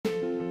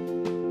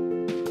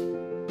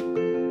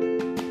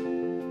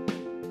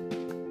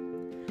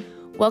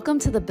Welcome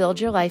to the Build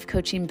Your Life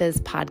Coaching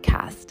Biz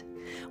podcast,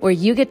 where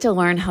you get to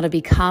learn how to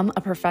become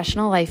a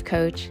professional life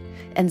coach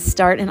and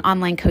start an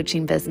online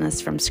coaching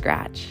business from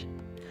scratch.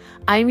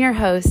 I'm your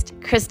host,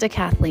 Krista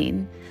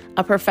Kathleen,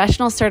 a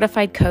professional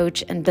certified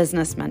coach and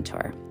business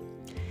mentor.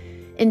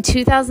 In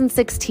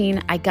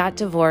 2016, I got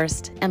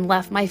divorced and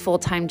left my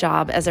full-time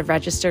job as a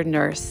registered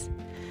nurse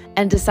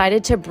and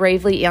decided to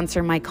bravely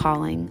answer my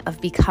calling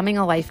of becoming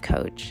a life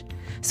coach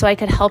so I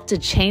could help to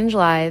change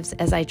lives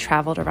as I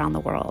traveled around the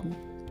world.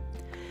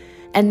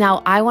 And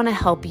now I want to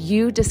help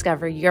you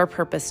discover your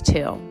purpose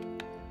too.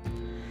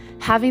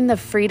 Having the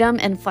freedom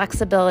and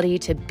flexibility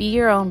to be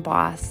your own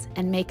boss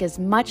and make as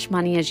much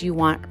money as you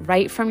want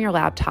right from your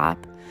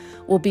laptop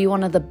will be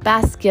one of the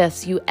best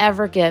gifts you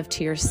ever give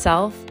to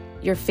yourself,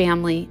 your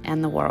family,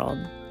 and the world.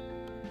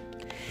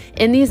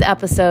 In these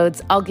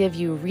episodes, I'll give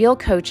you real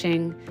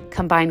coaching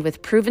combined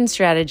with proven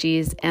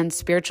strategies and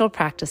spiritual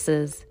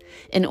practices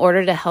in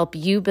order to help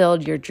you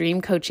build your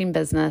dream coaching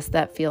business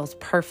that feels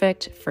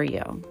perfect for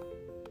you.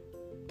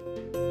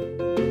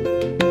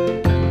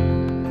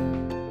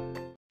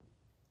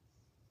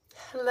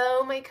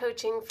 Hello, my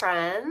coaching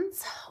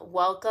friends.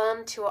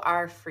 Welcome to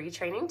our Free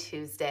Training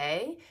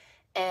Tuesday.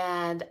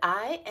 And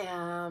I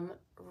am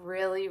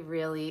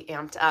really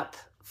amped up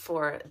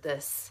for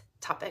this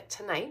topic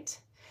tonight.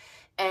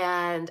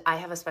 And I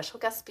have a special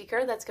guest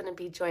speaker that's going to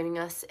be joining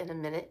us in a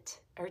minute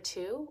or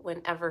two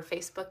whenever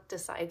Facebook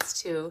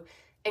decides to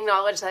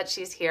acknowledge that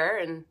she's here.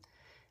 And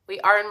we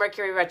are in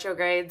Mercury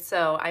retrograde,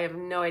 so I have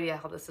no idea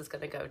how this is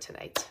going to go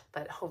tonight,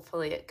 but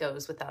hopefully it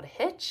goes without a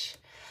hitch.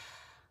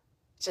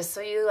 Just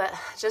so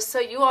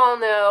you all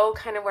know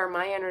kind of where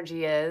my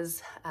energy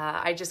is,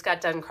 I just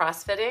got done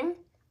CrossFitting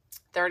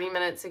 30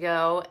 minutes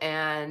ago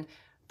and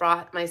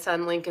brought my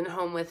son Lincoln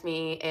home with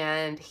me,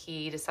 and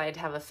he decided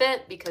to have a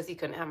fit because he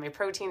couldn't have my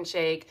protein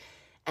shake.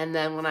 And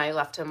then when I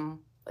left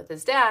him with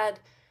his dad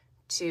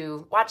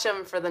to watch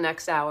him for the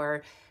next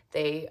hour,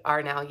 they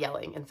are now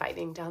yelling and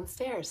fighting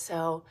downstairs.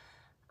 So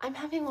I'm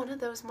having one of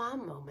those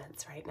mom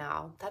moments right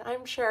now that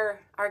I'm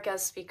sure our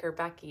guest speaker,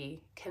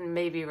 Becky, can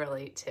maybe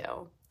relate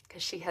to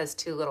because she has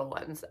two little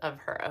ones of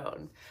her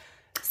own.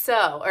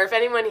 So, or if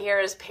anyone here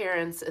is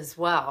parents as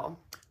well,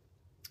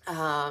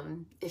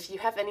 if you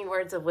have any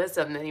words of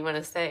wisdom that you want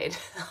to say to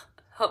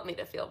help me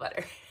to feel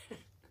better.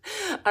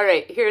 All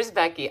right, here's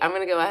Becky. I'm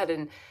going to go ahead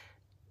and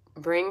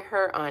bring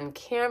her on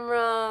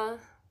camera.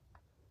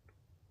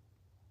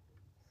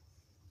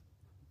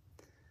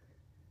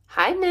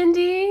 Hi,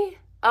 Mindy.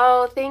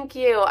 Oh, thank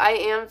you. I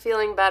am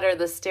feeling better.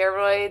 The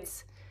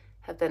steroids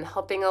have been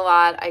helping a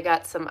lot. I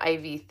got some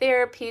IV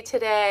therapy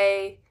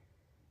today.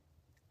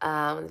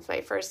 It's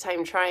my first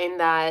time trying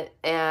that,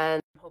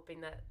 and I'm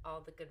hoping that all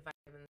the good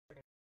vitamins are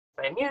going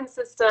to my immune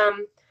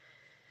system.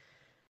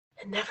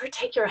 And never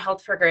take your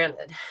health for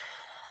granted.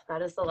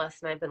 That is the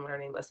lesson I've been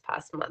learning this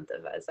past month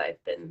as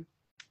I've been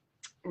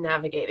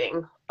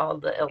navigating all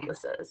the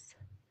illnesses.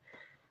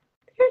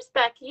 Here's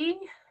Becky.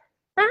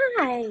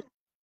 Hi.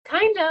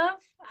 Kind of.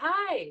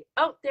 Hi.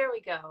 Oh, there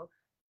we go.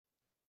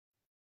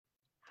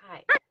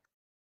 Hi.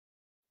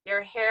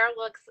 Your hair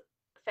looks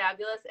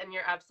fabulous, and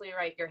you're absolutely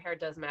right. Your hair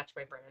does match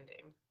my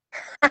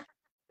branding.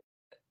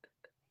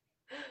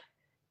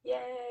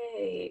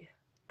 Yay.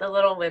 The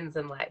little wins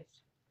in life.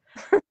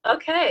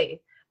 Okay.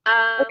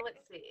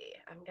 Let's see.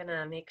 I'm going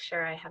to make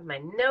sure I have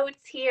my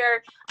notes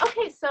here.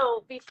 Okay,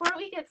 so before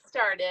we get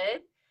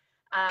started,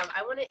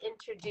 I want to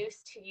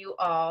introduce to you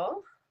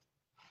all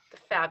the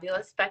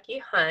fabulous Becky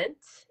Hunt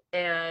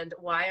and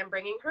why I'm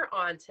bringing her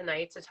on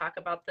tonight to talk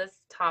about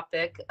this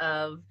topic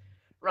of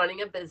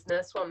running a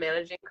business while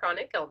managing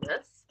chronic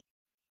illness.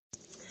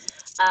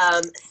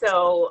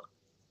 So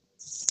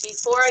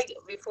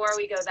before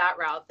we go that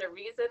route, the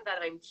reason that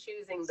I'm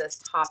choosing this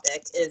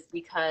topic is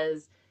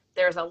because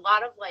there's a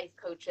lot of life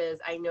coaches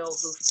I know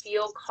who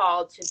feel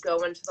called to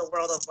go into the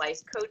world of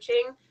life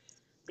coaching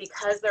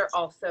because they're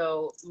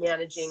also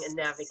managing and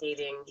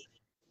navigating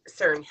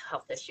certain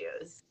health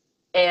issues.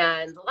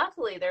 And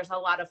luckily, there's a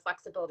lot of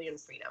flexibility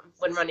and freedom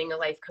when running a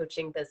life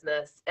coaching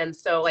business. And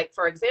so, like,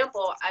 for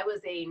example, I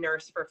was a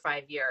nurse for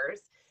 5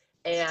 years,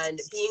 and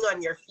being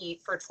on your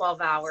feet for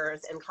 12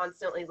 hours and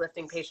constantly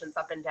lifting patients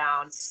up and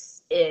down,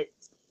 it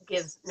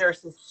gives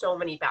nurses so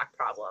many back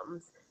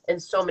problems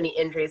and so many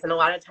injuries. And a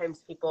lot of times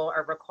people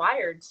are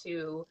required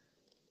to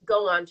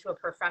go on to a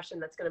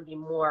profession that's going to be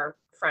more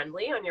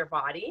friendly on your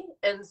body.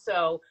 And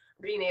so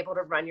being able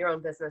to run your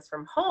own business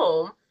from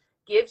home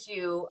gives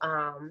you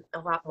a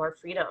lot more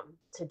freedom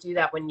to do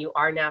that when you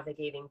are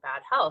navigating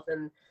bad health.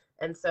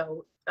 And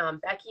so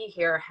Becky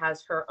here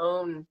has her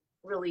own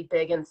really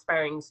big,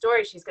 inspiring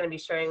story she's going to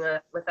be sharing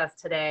with us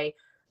today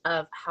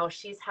of how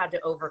she's had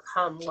to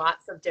overcome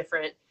lots of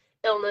different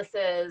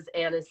illnesses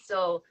and is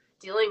still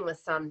dealing with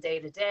some day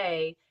to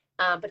day.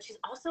 But she's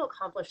also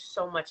accomplished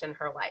so much in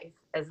her life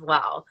as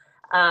well.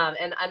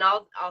 And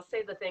I'll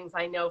say the things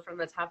I know from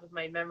the top of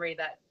my memory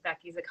that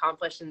Becky's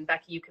accomplished, and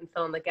Becky, you can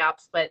fill in the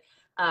gaps, but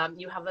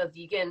you have a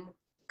vegan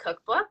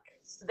cookbook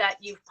that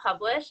you've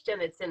published, and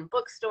it's in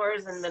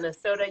bookstores in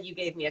Minnesota. You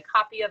gave me a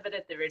copy of it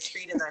at the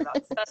retreat, and I'm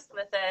obsessed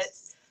with it.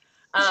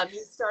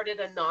 You started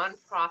a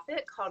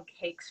nonprofit called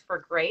Cakes for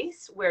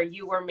Grace, where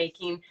you were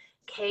making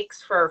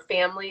cakes for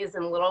families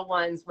and little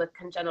ones with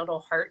congenital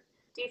heart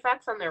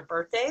defects on their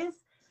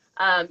birthdays.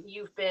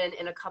 You've been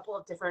in a couple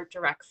of different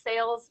direct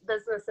sales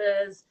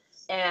businesses,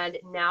 and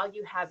now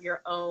you have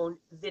your own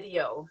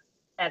video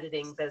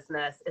editing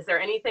business. Is there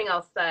anything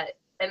else that,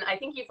 and I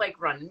think you've like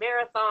run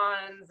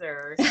marathons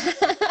or.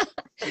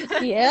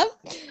 Yep.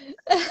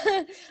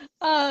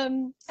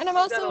 And I'm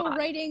also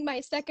writing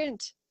my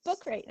second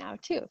book right now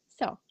too.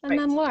 So a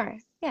memoir.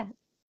 Yeah.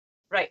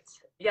 Right.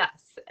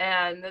 Yes.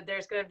 And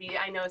there's going to be,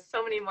 I know,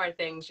 so many more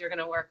things you're going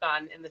to work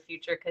on in the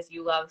future because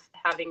you love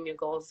having new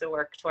goals to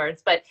work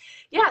towards. But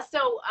yeah,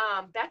 so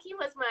Becky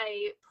was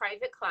my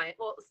private client.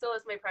 Well, still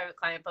is my private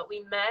client, but we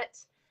met,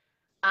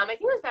 I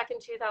think it was back in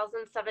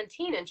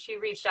 2017, and she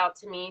reached out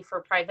to me for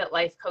private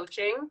life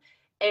coaching.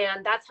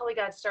 And that's how we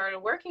got started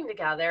working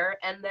together.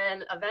 And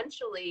then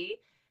eventually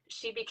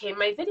she became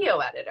my video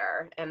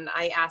editor. And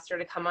I asked her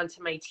to come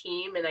onto my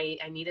team, and I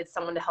needed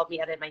someone to help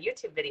me edit my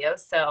YouTube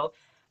videos. So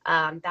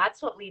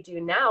that's what we do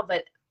now.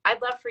 But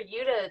I'd love for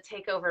you to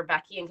take over,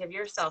 Becky, and give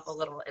yourself a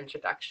little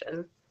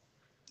introduction.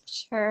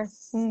 Sure.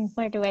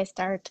 Where do I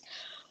start?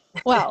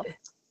 Well,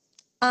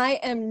 I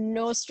am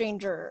no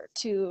stranger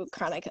to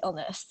chronic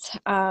illness.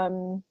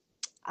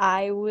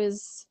 I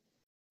was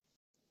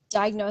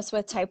diagnosed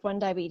with type 1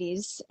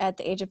 diabetes at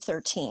the age of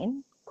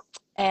 13.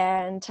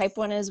 And type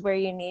 1 is where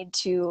you need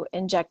to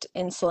inject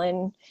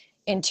insulin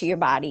into your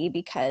body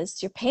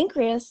because your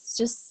pancreas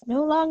just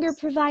no longer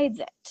provides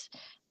it.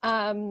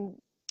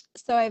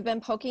 So I've been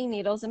poking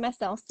needles in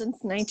myself since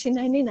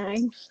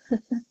 1999.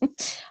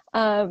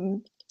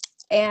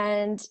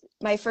 And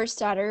my first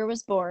daughter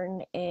was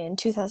born in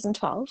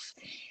 2012,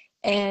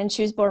 and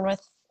she was born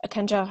with a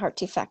congenital heart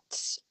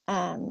defect,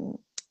 and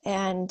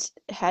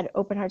had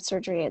open heart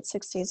surgery at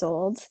 6 days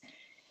old,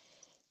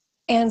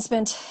 and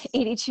spent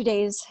 82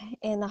 days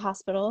in the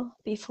hospital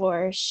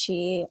before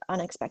she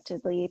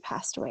unexpectedly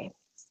passed away.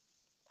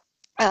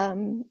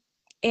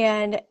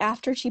 And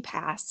after she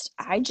passed,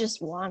 I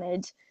just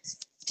wanted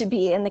to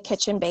be in the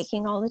kitchen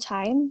baking all the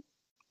time.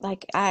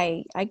 Like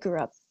I grew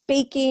up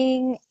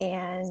baking,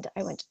 and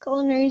I went to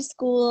culinary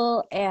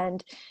school.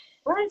 And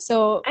what?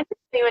 So I think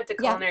you went to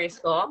culinary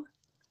school.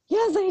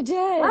 Yes, I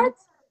did. What?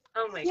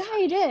 Oh my God. Yeah,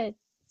 I did.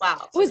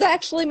 Wow. It was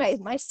actually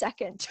my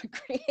second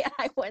degree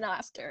I went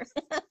after.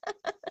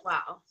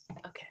 Wow.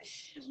 Okay.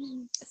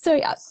 So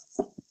yeah.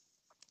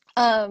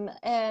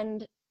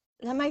 And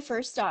then my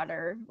first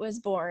daughter was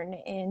born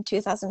in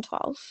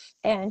 2012,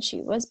 and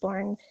she was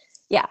born,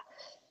 yeah.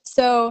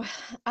 So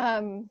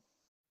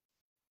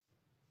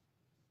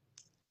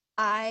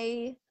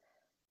I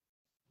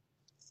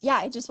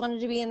just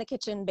wanted to be in the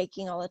kitchen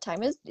baking all the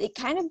time. It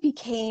kind of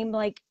became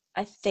like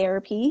a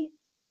therapy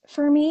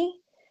for me,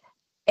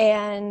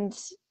 and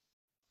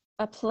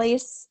a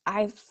place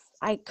I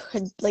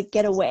could like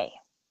get away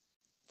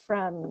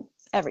from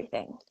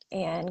everything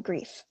and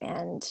grief,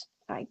 and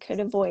I could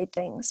avoid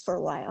things for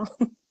a while.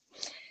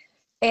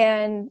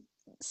 And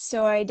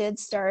so I did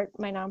start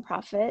my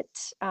nonprofit,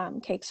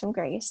 Cakes from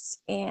Grace,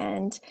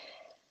 and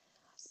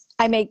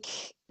I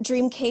make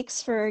dream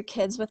cakes for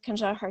kids with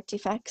congenital heart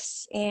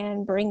defects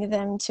and bring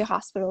them to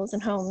hospitals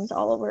and homes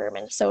all over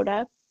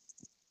Minnesota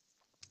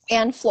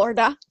and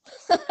Florida.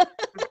 I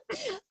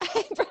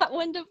brought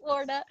one to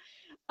Florida.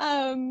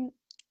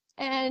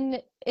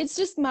 And it's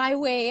just my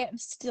way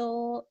of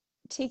still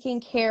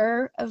taking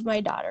care of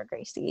my daughter,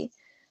 Gracie.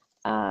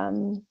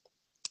 And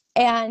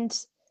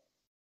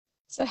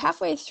so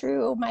halfway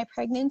through my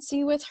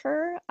pregnancy with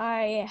her,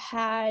 I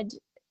had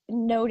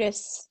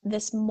noticed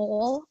this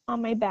mole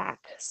on my back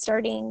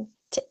starting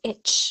to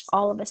itch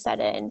all of a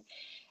sudden.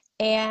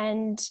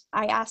 And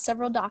I asked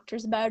several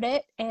doctors about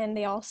it, and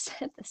they all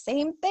said the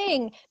same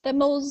thing. The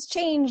moles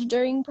change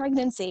during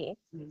pregnancy.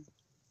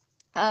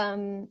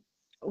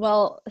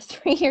 Well,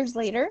 3 years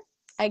later,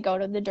 I go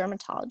to the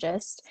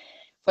dermatologist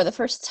for the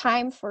first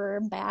time for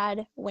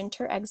bad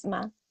winter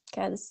eczema,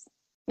 because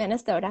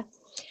Minnesota.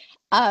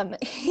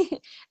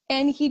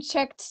 And he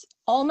checked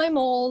all my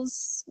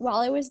moles while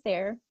I was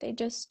there. They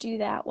just do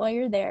that while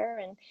you're there.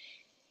 And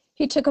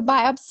he took a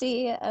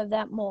biopsy of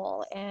that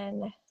mole,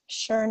 and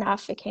sure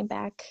enough, it came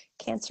back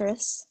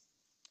cancerous.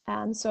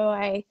 So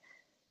I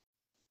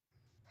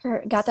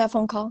got that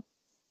phone call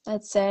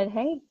that said,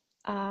 hey,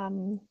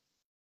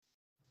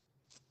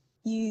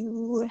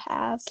 you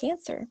have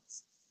cancer.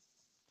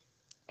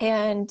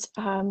 And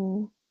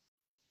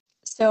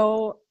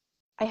so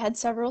I had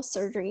several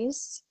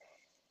surgeries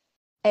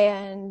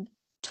and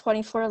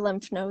 24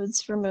 lymph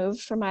nodes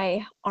removed from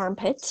my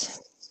armpit,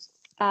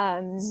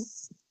 and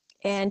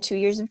 2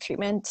 years of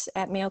treatment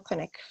at Mayo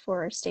Clinic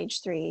for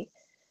stage 3A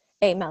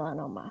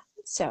melanoma.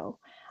 So,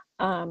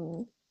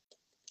 and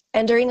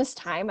during this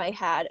time, I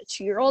had a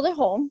 2-year-old at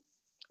home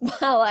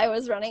while I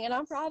was running a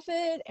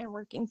nonprofit and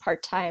working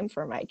part-time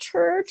for my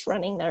church,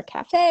 running their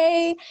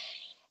cafe.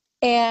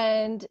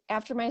 And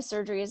after my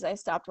surgeries, I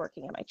stopped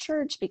working at my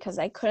church because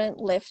I couldn't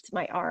lift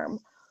my arm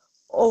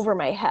over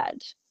my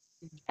head.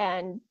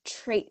 And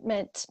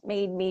treatment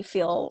made me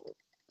feel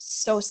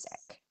so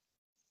sick.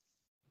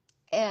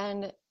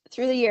 And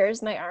through the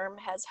years, my arm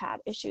has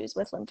had issues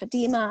with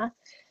lymphedema,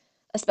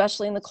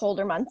 especially in the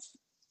colder months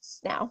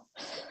now.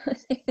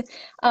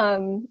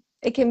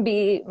 It can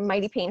be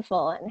mighty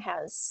painful and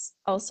has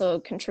also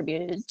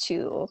contributed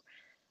to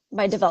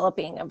my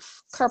developing of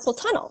carpal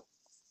tunnel.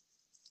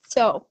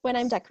 So when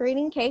I'm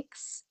decorating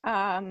cakes,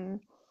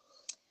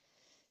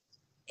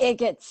 it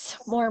gets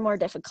more and more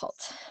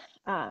difficult,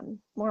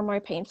 more and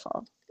more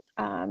painful.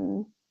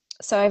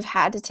 So I've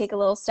had to take a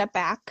little step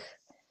back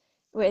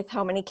with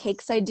how many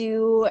cakes I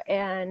do,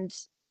 and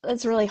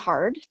it's really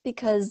hard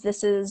because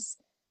this is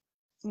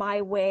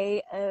my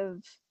way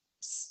of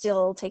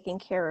still taking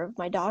care of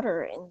my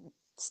daughter, and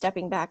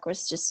stepping back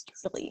was just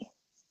really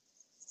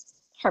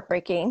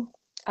heartbreaking.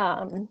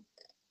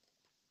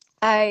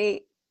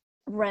 I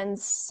run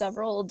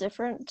several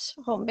different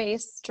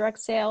home-based direct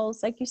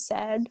sales, like you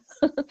said.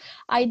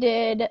 I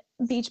did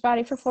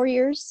Beachbody for 4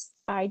 years.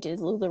 I did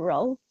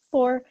LuLaRoe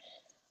for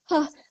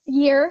a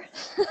year.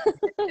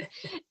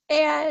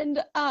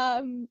 And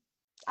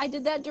I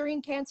did that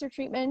during cancer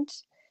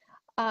treatment.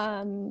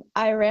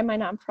 I ran my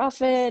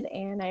nonprofit,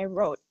 and I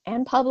wrote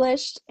and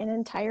published an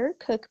entire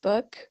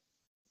cookbook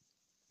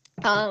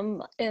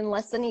in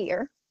less than a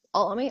year,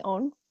 all on my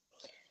own.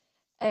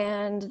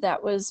 And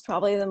that was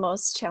probably the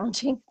most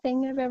challenging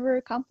thing I've ever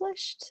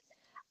accomplished.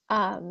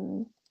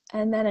 And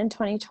then in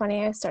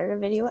 2020, I started a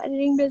video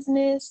editing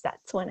business.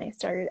 That's when I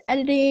started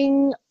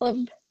editing of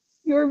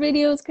your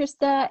videos,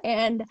 Krista.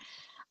 And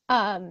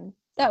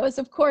that was,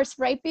 of course,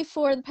 right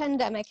before the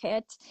pandemic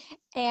hit.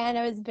 And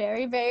I was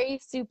very, very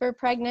super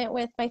pregnant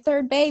with my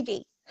third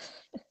baby.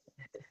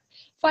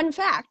 Fun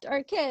fact,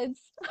 our kids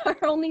are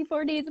only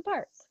 4 days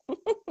apart.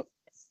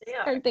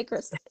 Yeah. Aren't they,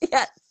 Krista?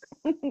 Yes.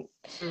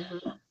 Mm-hmm.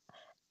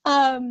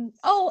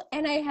 Oh,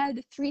 and I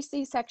had 3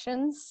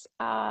 C-sections,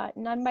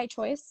 none by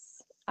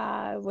choice,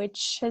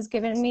 which has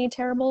given me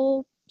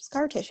terrible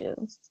scar tissue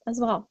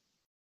as well.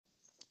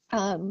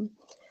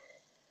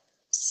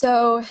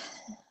 So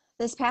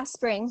this past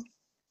spring,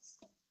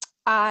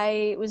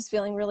 I was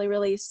feeling really,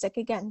 really sick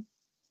again.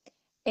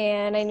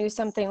 And I knew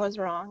something was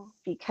wrong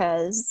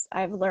because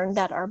I've learned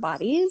that our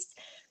bodies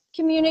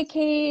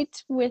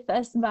communicate with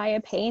us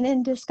via pain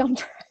and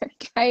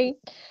discomfort, right?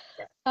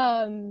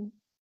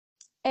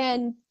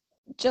 And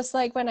just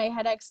like when I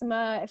had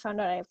eczema, I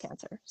found out I have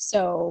cancer.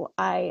 So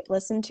I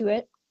listened to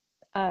it.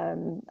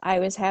 I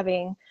was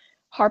having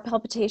heart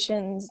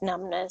palpitations,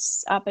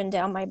 numbness up and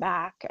down my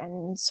back,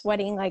 and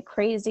sweating like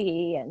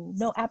crazy, and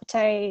no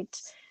appetite.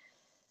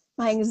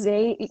 My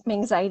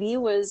anxiety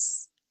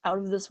was out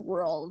of this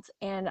world,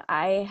 and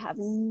I have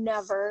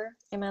never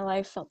in my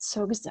life felt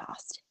so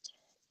exhausted.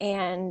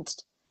 And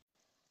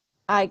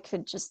I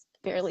could just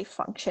barely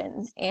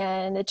function.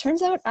 And it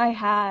turns out I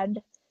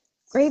had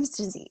Graves'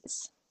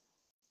 disease,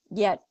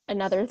 yet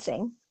another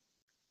thing,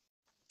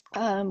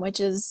 which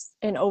is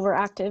an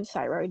overactive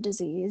thyroid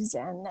disease,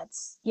 and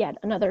that's yet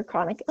another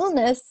chronic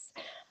illness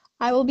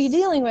I will be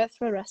dealing with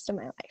for the rest of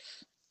my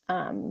life.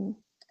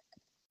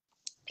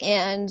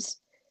 And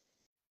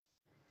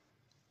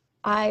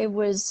I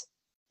was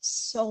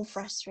so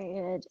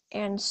frustrated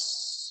and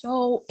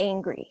so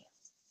angry.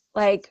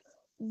 Like,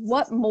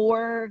 what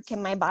more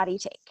can my body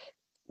take?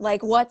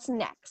 Like, what's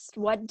next?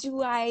 Why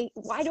do I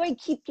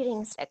keep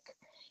getting sick?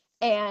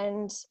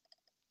 And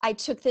I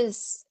took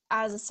this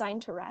as a sign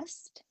to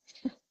rest.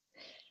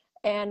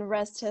 And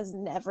rest has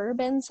never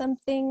been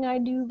something I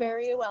do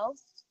very well.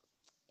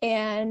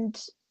 And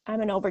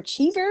I'm an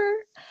overachiever.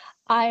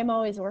 I'm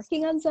always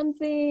working on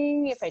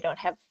something. If I don't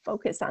have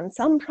focus on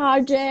some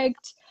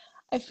project,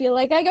 I feel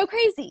like I go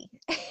crazy.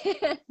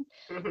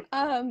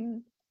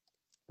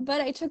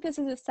 But I took this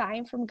as a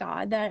sign from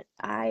God that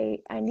I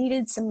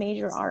needed some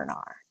major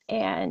R&R.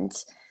 And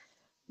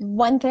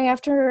one thing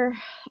after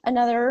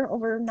another,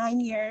 over 9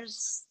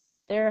 years,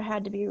 there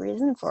had to be a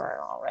reason for it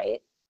all,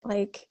 right?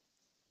 Like,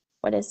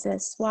 what is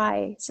this?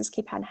 Why does this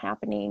keep on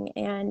happening?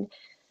 And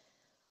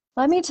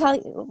let me tell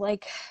you,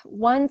 like,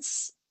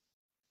 once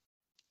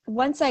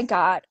I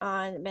got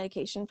on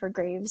medication for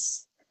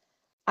Graves',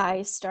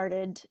 I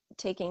started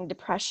taking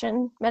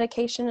depression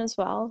medication as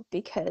well,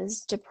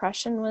 because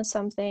depression was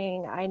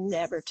something I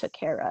never took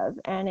care of,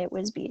 and it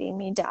was beating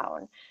me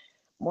down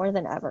more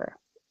than ever.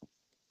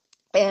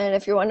 And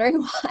if you're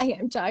wondering why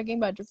I'm talking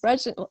about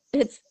depression,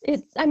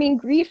 I mean,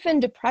 grief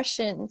and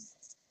depression,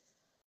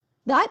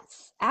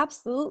 that's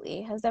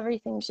absolutely has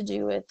everything to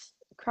do with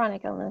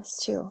chronic illness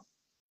too,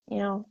 you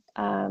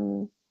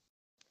know.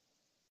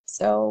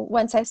 So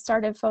once I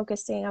started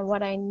focusing on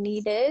what I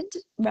needed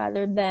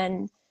rather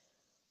than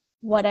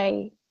what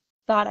I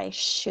thought I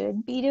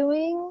should be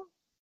doing,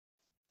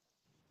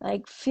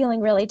 like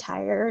feeling really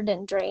tired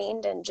and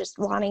drained and just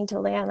wanting to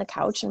lay on the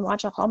couch and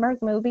watch a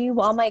Hallmark movie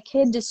while my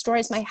kid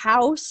destroys my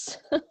house.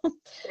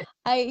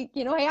 I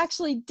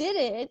actually did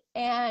it,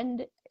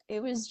 and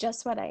it was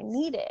just what I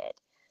needed.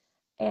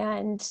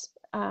 And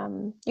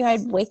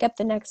I'd wake up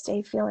the next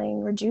day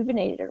feeling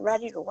rejuvenated and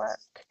ready to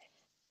work.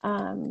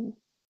 And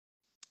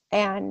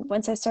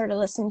once I started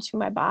listening to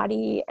my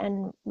body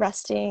and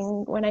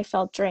resting when I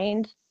felt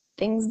drained,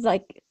 things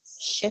like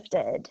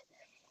shifted.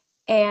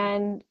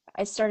 And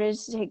I started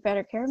to take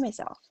better care of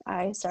myself.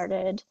 I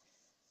started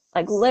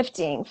like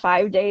lifting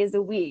 5 days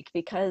a week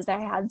because I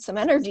had some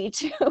energy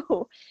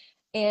too.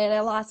 And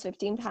I lost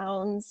 15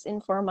 pounds in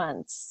 4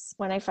 months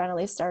when I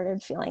finally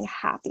started feeling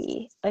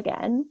happy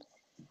again.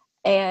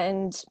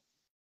 And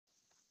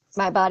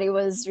my body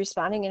was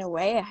responding in a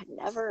way I had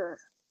never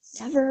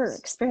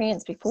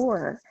experienced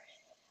before.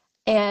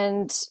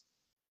 And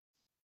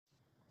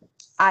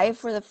I,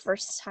 for the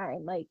first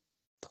time, like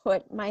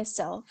put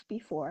myself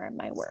before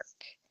my work.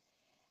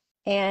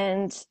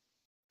 And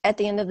at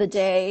the end of the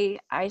day,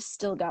 I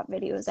still got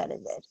videos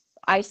edited.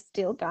 I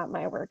still got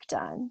my work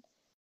done,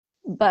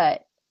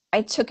 but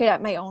I took it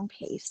at my own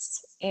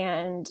pace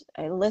and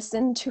I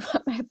listened to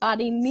what my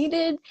body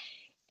needed,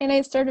 and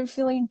I started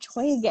feeling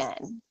joy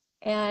again.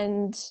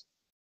 And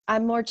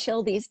I'm more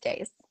chill these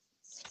days.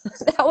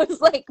 That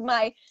was like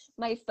my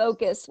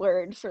focus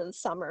word for the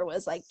summer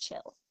was like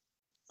chill.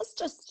 Let's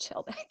just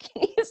chill,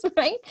 Becky,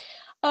 right?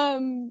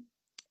 Um,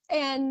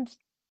 and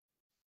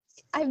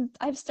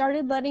I've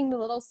started letting the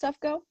little stuff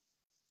go,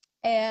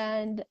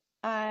 and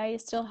I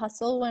still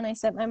hustle when I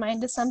set my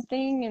mind to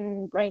something.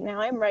 And right now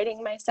I'm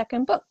writing my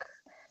second book.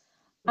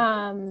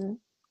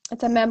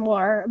 It's a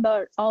memoir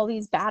about all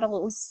these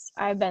battles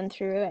I've been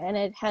through, and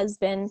it has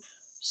been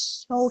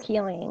so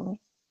healing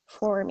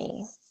for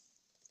me.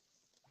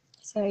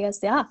 So I guess,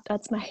 yeah,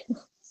 that's my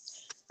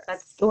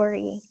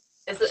story.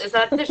 Is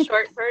that the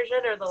short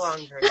version or the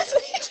long version?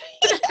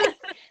 It's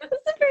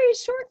a very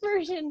short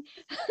version.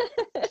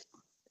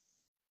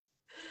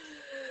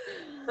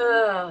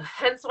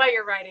 Hence why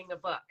you're writing a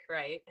book,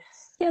 right?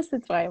 Yes,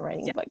 that's why I'm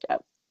writing a book.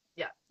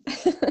 Yeah.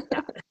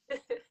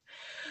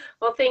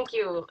 Well, thank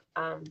you,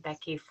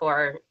 Becky,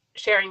 for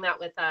sharing that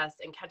with us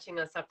and catching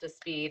us up to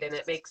speed. And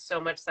it makes so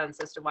much sense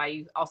as to why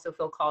you also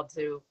feel called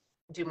to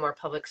do more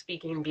public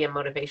speaking, be a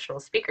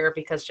motivational speaker,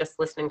 because just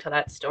listening to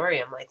that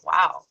story, I'm like,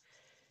 wow,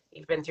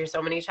 you've been through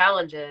so many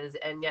challenges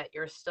and yet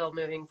you're still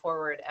moving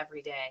forward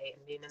every day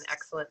and being an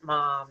excellent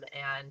mom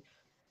and,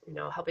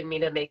 helping me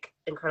to make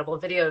incredible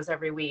videos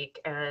every week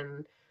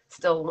and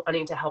still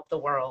wanting to help the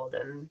world.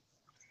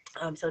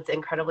 And so it's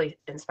incredibly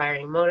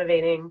inspiring,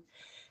 motivating.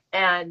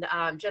 And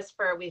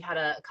we've had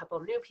a couple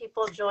of new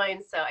people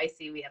join. So I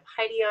see we have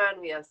Heidi on,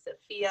 we have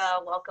Sophia.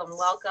 Welcome,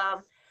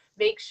 welcome.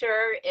 Make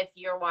sure if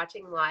you're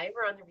watching live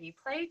or on the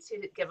replay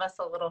to give us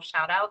a little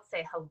shout out,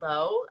 say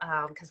hello,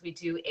 because we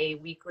do a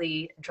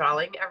weekly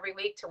drawing every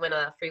week to win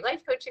a free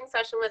life coaching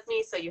session with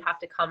me. So you have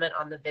to comment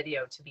on the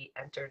video to be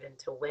entered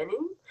into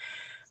winning.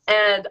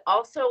 And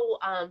also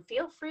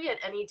feel free at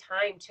any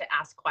time to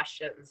ask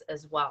questions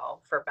as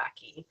well for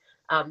Becky.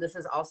 This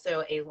is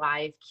also a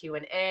live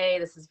Q&A.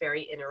 This is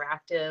very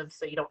interactive,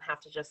 so you don't have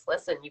to just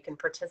listen. You can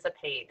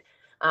participate.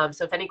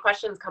 So if any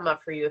questions come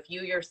up for you, if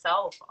you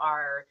yourself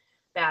are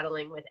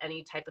battling with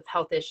any type of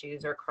health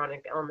issues or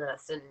chronic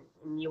illness and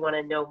you want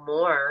to know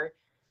more,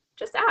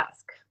 just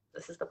ask.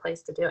 This is the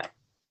place to do it.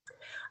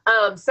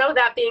 So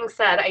that being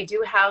said, I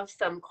do have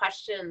some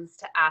questions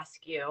to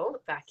ask you,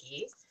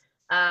 Becky.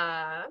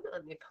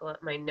 Let me pull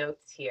up my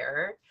notes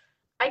here.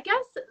 I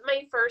guess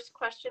my first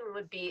question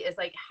would be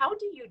how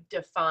do you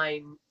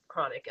define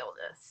chronic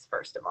illness,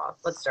 first of all?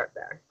 Let's start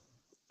there.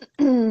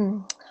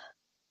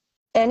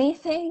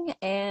 Anything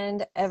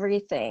and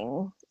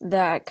everything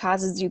that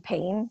causes you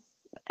pain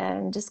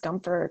and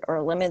discomfort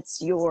or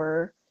limits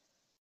your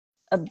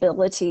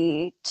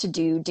ability to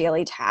do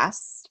daily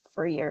tasks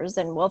for years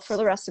and for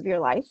the rest of your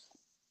life.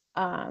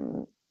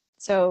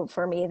 So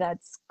for me,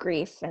 that's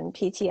grief and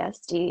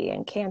PTSD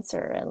and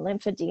cancer and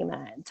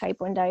lymphedema and type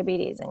 1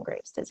 diabetes and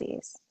Graves'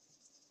 disease.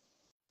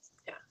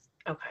 Yeah.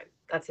 Okay.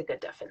 That's a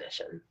good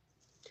definition.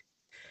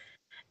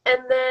 And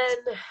then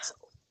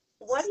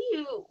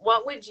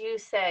what would you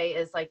say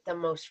is like the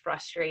most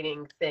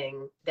frustrating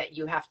thing that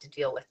you have to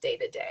deal with day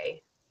to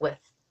day with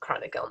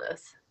chronic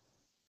illness?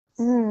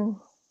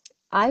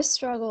 I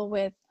struggle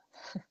with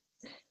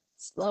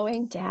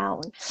slowing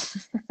down.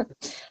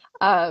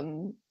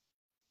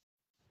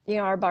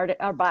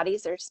 Our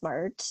bodies are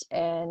smart,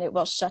 and it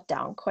will shut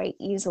down quite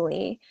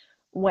easily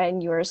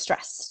when you're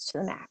stressed to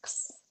the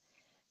max,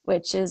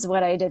 which is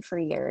what I did for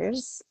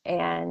years.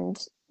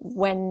 And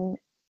when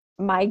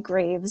my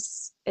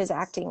Graves is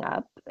acting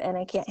up and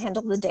I can't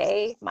handle the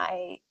day,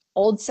 my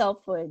old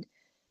self would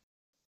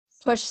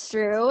push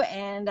through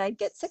and I'd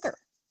get sicker,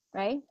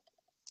 right?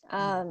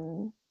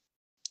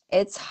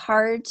 It's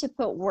hard to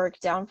put work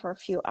down for a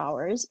few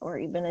hours or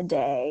even a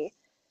day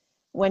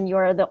when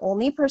you're the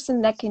only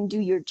person that can do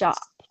your job,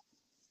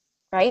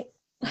 right?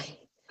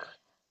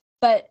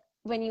 But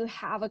when you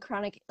have a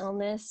chronic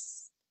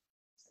illness,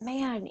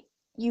 man,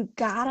 you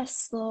gotta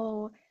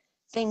slow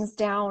things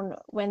down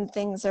when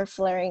things are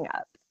flaring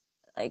up.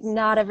 Like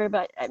not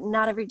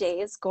every day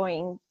is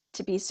going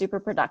to be super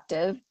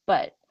productive,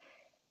 but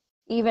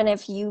even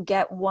if you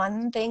get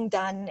one thing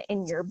done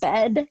in your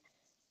bed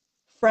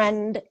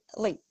friend,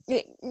 like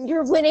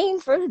you're winning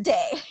for the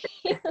day,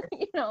 you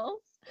know?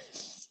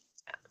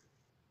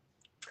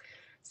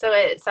 So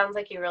it sounds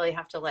like you really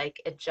have to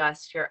like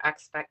adjust your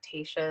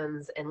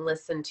expectations and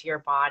listen to your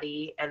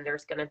body. And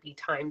there's going to be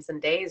times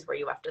and days where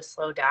you have to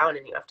slow down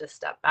and you have to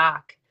step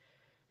back.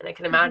 And I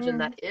can imagine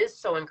that is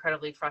so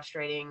incredibly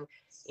frustrating.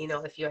 You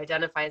know, if you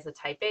identify as a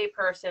type A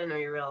person or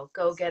you're a real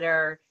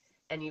go-getter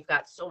and you've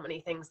got so many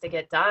things to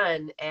get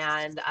done.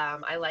 And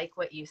I like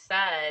what you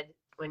said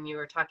when you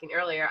were talking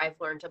earlier.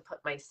 I've learned to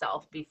put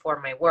myself before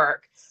my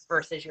work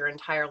versus your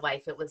entire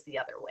life. It was the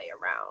other way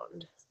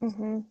around.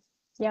 Mm-hmm.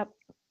 Yep.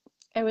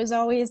 It was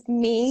always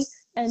me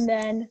and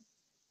then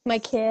my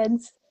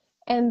kids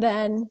and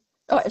then,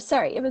 oh,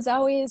 sorry, it was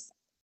always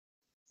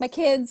my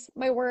kids,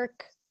 my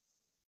work,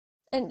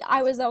 and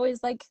I was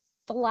always like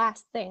the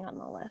last thing on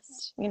the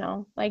list, you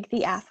know, like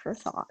the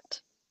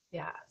afterthought.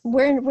 Yeah.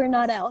 We're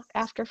not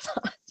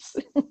afterthoughts.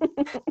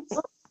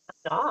 Not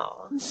at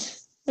all.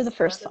 We're the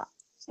first thought.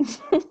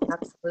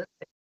 Absolutely.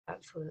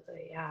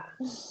 Absolutely. Yeah.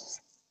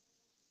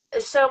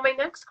 So my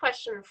next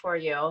question for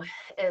you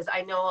is,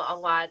 I know a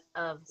lot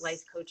of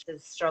life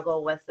coaches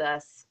struggle with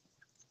this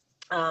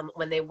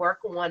when they work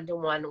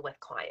one-to-one with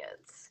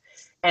clients.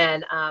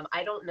 And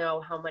I don't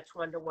know how much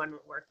one-to-one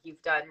work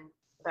you've done,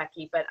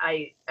 Becky, but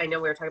I know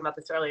we were talking about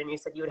this earlier and you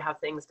said you would have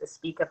things to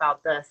speak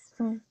about this.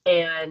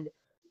 And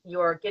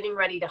you're getting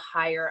ready to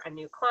hire a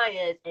new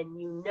client and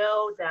you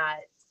know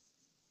that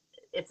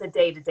it's a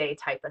day-to-day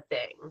type of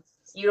thing.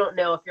 You don't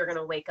know if you're going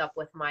to wake up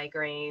with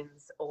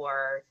migraines,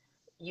 or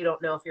you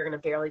don't know if you're going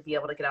to barely be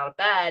able to get out of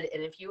bed.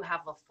 And if you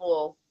have a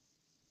full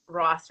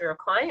roster of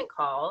client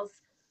calls,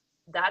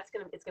 it's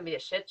going to be a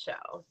shit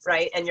show,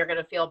 right? And you're going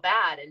to feel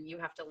bad and you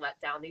have to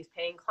let down these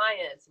paying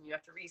clients and you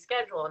have to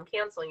reschedule and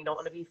cancel and you don't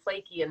want to be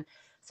flaky. And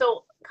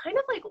so kind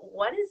of like,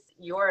 what is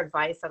your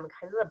advice on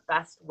kind of the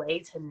best way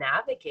to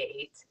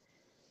navigate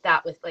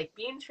that with like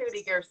being true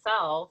to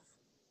yourself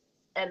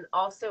and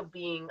also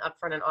being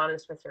upfront and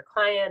honest with your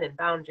client and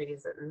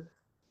boundaries and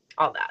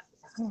all that?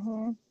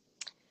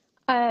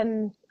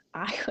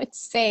 I would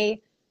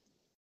say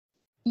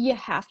you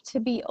have to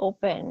be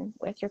open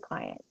with your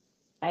client.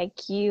 Like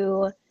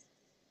if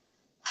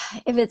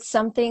it's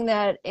something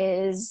that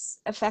is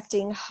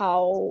affecting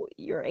how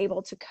you're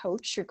able to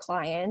coach your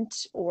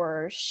client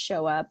or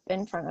show up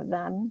in front of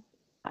them,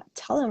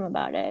 tell them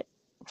about it.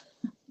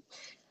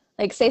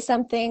 Like say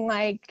something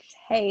like,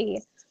 hey,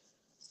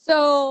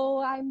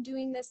 so I'm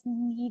doing this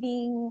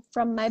meeting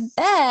from my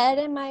bed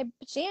in my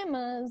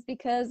pajamas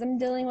because I'm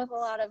dealing with a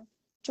lot of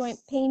joint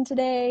pain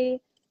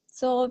today.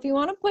 So if you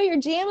want to put your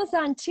pajamas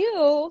on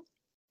too,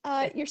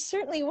 you're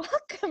certainly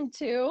welcome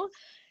to,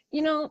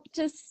 you know,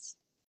 just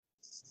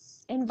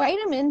invite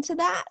them into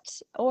that.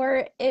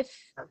 Or if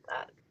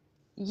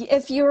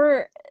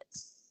you're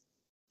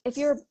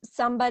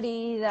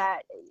somebody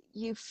that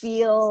you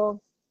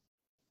feel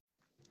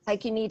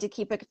like you need to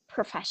keep it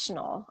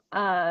professional,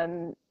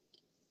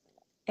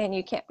 and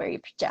you can't wear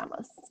your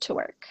pajamas to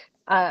work,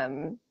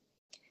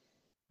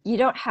 you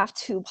don't have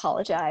to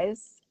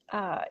apologize.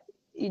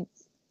 You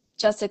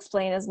just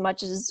explain as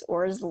much as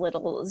or as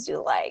little as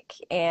you like.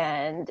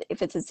 And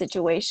if it's a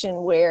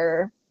situation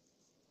where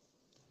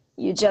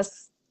you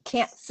just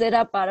can't sit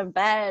up out of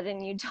bed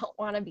and you don't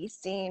want to be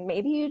seen,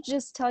 maybe you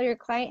just tell your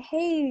client,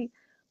 hey,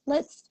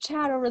 let's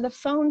chat over the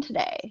phone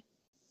today.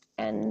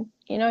 And,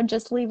 you know,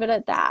 just leave it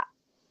at that.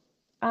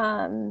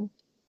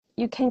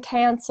 You can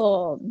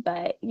cancel,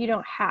 but you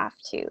don't have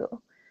to.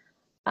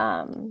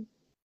 And,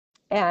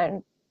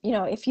 you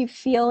know, if you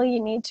feel you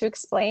need to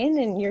explain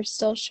and you're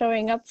still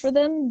showing up for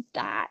them,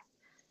 that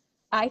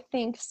I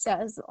think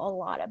says a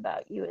lot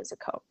about you as a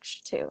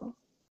coach too.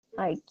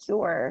 Like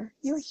you're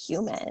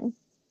human.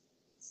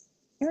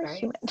 You're right.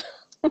 human.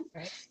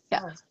 Right.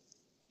 Yeah.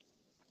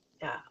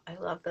 Yeah. I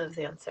love those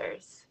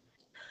answers.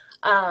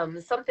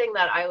 Something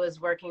that I was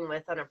working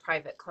with on a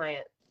private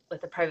client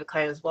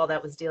as well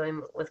that was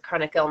dealing with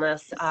chronic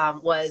illness,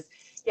 was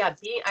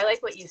I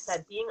like what you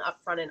said, being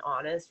upfront and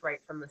honest right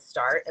from the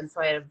start. And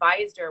so I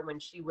advised her when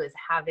she was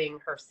having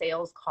her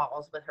sales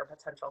calls with her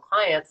potential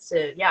clients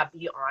to,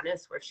 be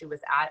honest where she was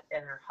at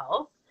in her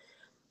health,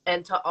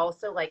 and to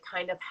also like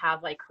kind of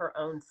have like her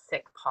own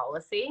sick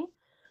policy.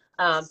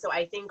 So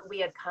I think we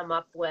had come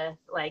up with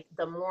like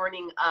the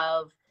morning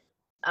of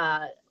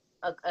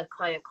a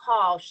client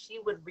call, she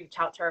would reach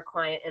out to her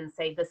client and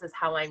say, this is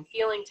how I'm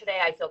feeling today.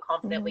 I feel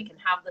confident we can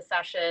have the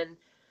session.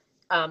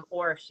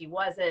 Or if she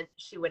wasn't,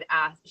 she would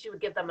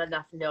give them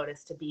enough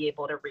notice to be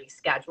able to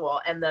reschedule.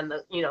 And then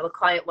the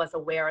client was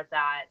aware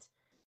that,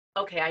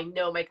 okay, I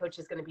know my coach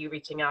is going to be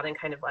reaching out and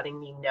kind of letting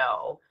me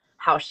know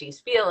how she's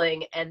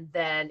feeling. And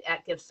then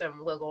it gives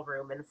some wiggle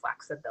room and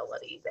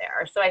flexibility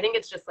there. So I think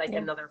it's just like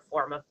another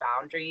form of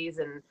boundaries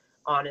and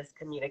honest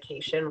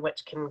communication,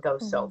 which can go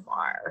so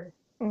far.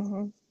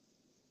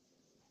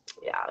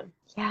 Yeah.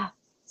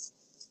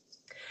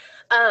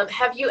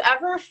 Have you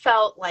ever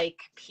felt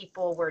like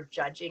people were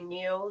judging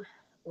you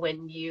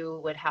when you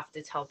would have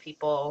to tell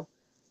people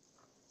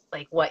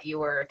like what you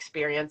were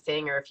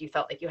experiencing, or if you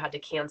felt like you had to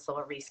cancel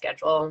or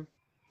reschedule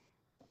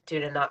due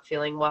to not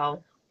feeling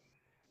well?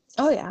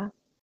 Oh yeah.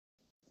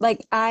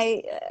 Like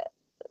I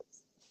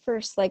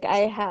first like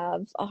I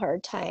have a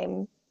hard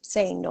time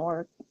saying no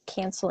or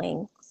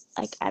canceling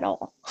like at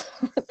all.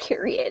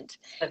 Period.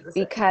 I'm the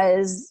same.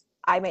 Because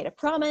I made a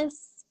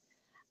promise.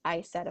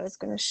 I said I was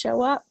going to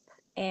show up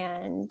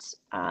and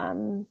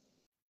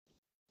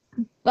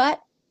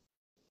but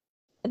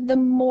the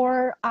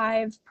more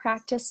I've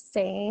practiced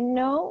saying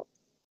no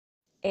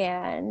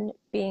and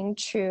being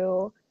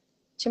true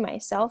to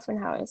myself and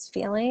how I was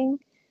feeling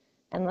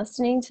and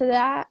listening to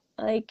that,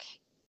 like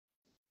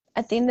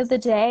at the end of the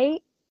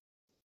day,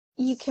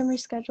 you can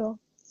reschedule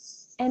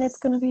and it's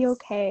going to be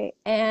okay.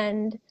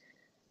 And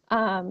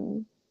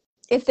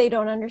if they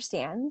don't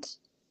understand,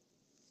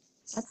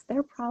 that's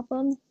their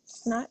problem.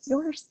 It's not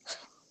yours.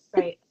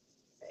 Right.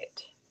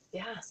 Right.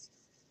 Yeah.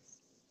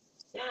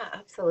 Yeah,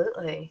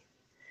 absolutely.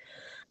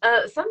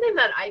 Something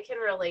that I can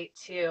relate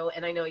to,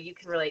 and I know you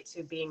can relate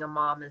to being a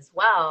mom as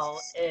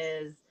well,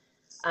 is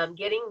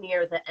getting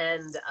near the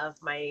end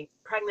of my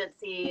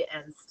pregnancy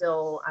and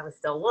I was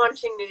still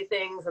launching new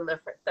things. In the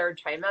third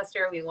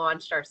trimester, we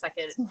launched our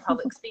second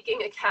public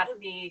speaking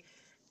academy.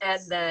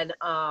 And then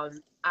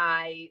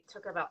I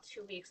took about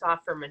 2 weeks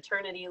off for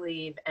maternity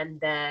leave and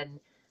then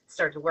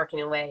started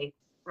working away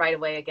right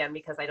away again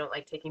because I don't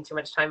like taking too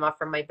much time off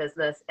from my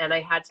business. And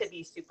I had to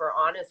be super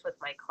honest with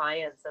my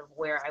clients of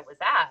where I was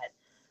at.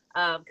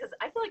 Because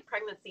I feel like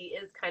pregnancy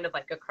is kind of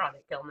like a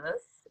chronic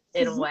illness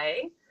in a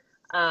way,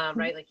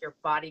 right? Like your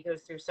body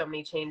goes through so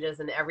many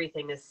changes and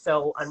everything is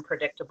so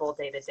unpredictable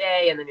day to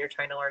day. And then you're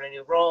trying to learn a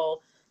new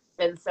role.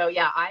 And so,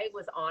 yeah, I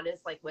was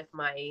honest, like with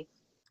my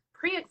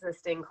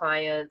pre-existing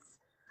clients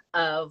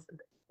of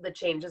the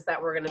changes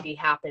that were going to be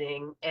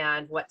happening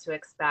and what to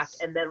expect.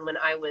 And then when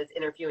I was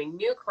interviewing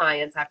new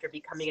clients after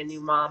becoming a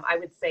new mom, I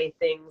would say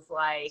things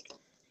like,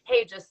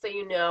 hey, just so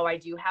you know, I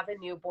do have a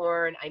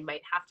newborn. I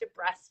might have to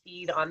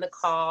breastfeed on the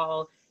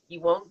call. You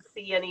won't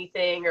see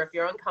anything, or if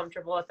you're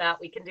uncomfortable with that,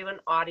 we can do an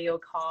audio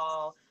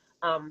call.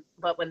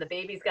 But when the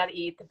baby's got to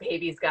eat, the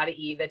baby's got to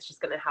eat. That's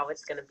just how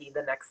it's going to be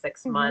the next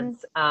 6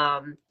 months.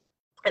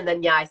 And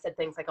then, yeah, I said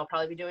things like, I'll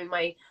probably be doing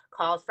my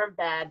calls from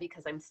bed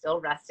because I'm still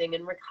resting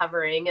and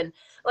recovering. And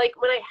like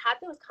when I had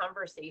those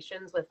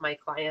conversations with my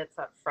clients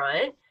up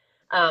front,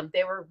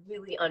 they were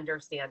really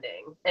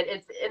understanding. And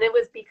it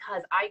was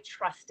because I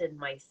trusted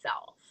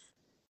myself.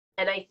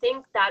 And I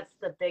think that's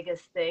the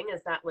biggest thing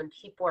is that when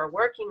people are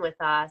working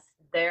with us,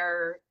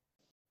 they're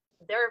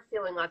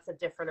feeling lots of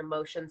different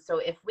emotions. So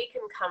if we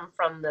can come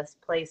from this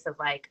place of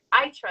like,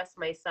 I trust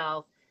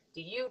myself,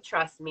 do you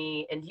trust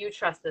me, and do you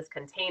trust this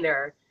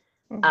container?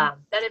 Then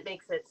it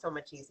makes it so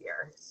much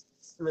easier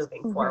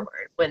moving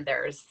forward when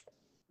there's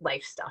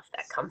life stuff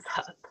that comes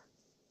up.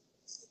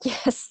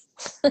 Yes.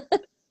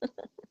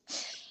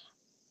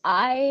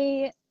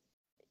 I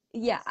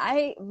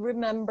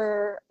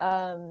remember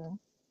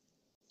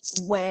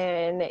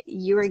when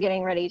you were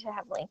getting ready to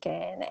have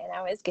Lincoln and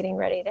I was getting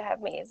ready to have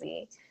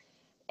Maisie.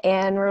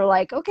 And we're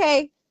like,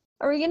 okay,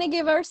 are we going to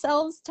give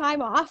ourselves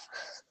time off?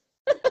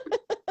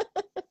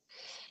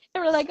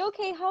 And we're like,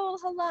 okay, how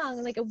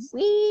long? Like a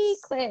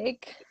week?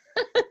 Like,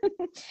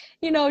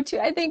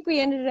 I think we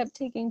ended up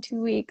taking 2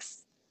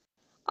 weeks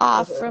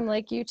off from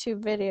like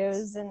YouTube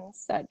videos and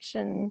such.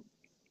 And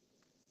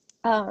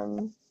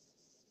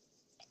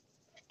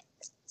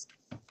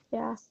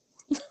yeah,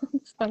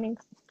 it's funny.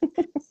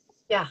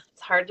 Yeah,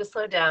 it's hard to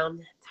slow down.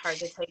 It's hard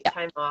to take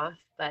time off,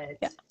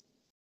 but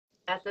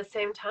at the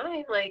same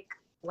time, like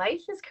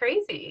life is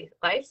crazy.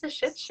 Life's a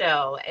shit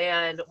show.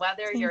 And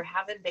whether you're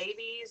having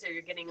babies or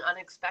you're getting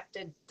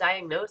unexpected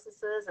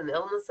diagnoses and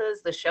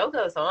illnesses, the show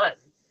goes on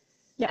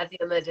at the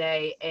end of the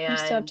day. And you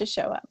still have to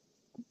show up.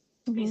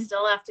 You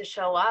still have to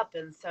show up.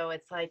 And so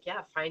it's like,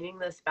 yeah, finding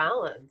this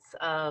balance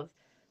of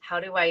how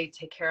do I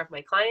take care of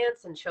my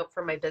clients and show up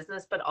for my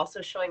business, but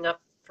also showing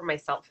up for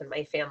myself and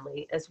my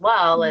family as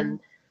well. And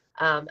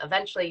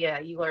eventually, yeah,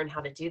 you learn how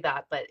to do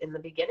that. But in the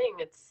beginning,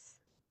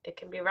 it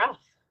can be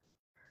rough.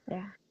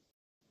 Yeah.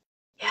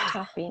 Yeah.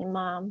 Tough being a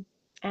mom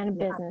and a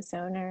business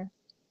owner.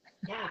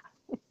 Yeah.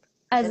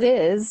 As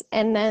is.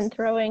 And then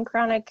throw in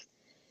chronic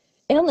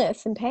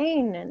illness and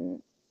pain.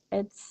 And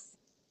it's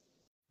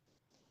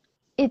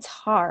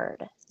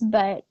hard.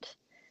 But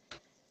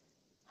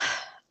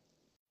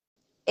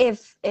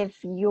if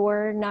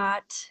you're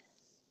not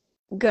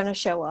gonna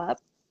show up,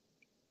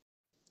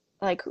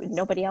 like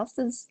nobody else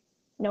is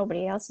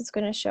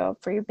gonna show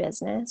up for your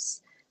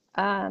business.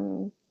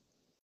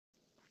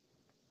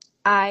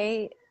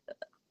 I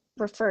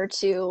refer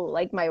to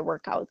like my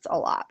workouts a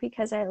lot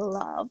because I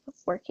love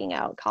working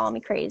out. Call me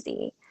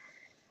crazy,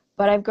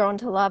 but I've grown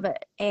to love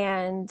it.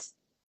 And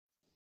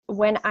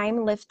when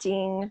I'm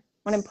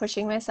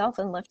pushing myself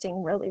and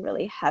lifting really,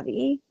 really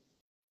heavy,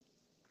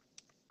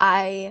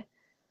 I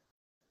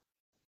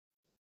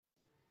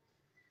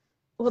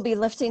will be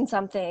lifting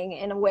something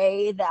in a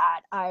way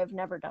that I've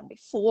never done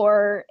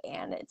before,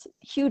 and it's a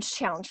huge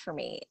challenge for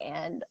me.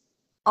 And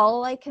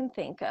all I can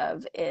think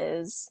of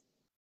is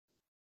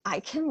I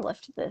can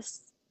lift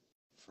this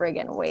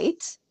friggin'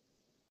 weight.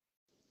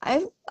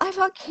 I've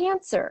got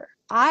cancer.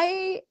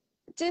 I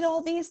did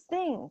all these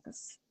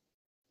things.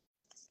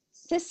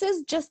 This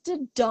is just a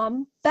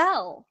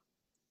dumbbell.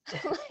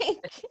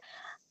 Like,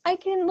 I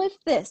can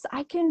lift this.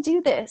 I can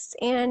do this.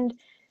 And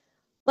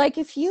like,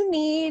 if you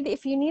need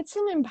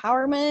some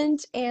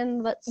empowerment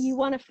and you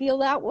want to feel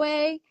that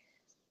way,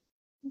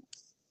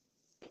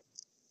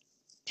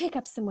 pick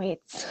up some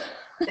weights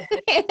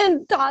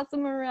and toss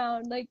them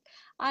around. Like,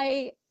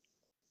 I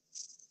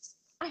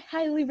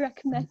highly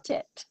recommend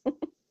it.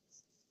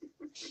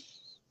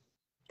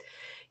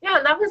 Yeah,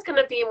 and that was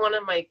going to be one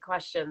of my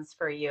questions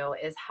for you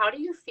is how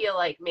do you feel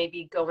like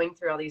maybe going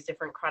through all these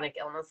different chronic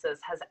illnesses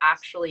has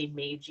actually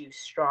made you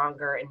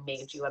stronger and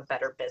made you a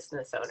better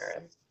business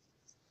owner?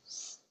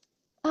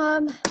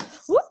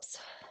 Whoops.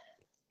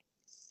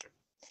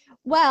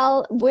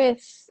 Well,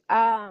 with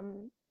my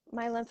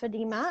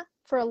lymphedema,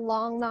 for a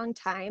long, long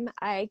time,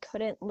 I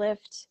couldn't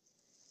lift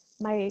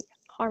my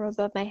arm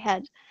above my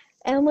head.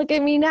 And look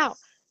at me now.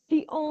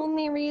 The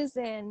only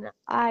reason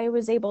I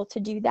was able to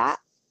do that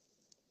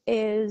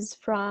is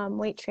from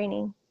weight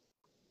training,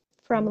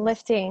 from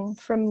lifting,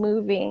 from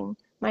moving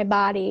my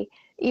body,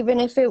 even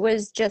if it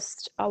was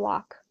just a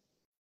walk.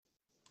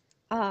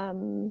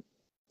 And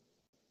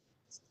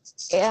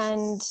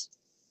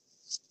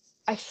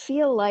I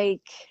feel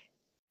like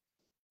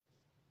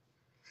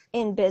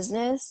in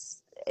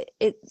business,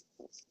 it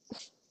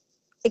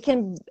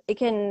can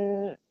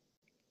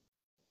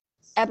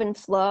ebb and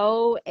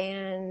flow,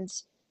 and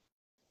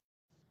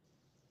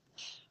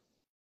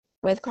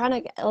with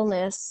chronic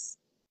illness,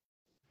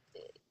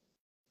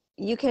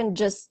 you can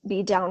just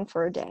be down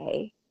for a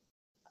day.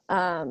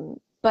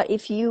 But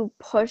if you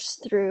push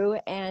through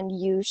and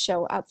you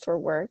show up for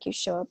work, you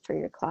show up for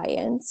your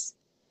clients,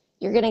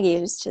 you're going to get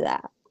used to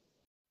that.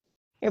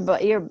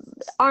 Your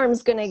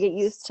arm's going to get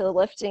used to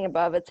lifting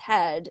above its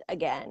head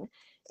again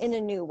in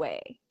a new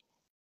way.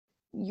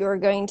 You're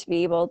going to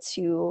be able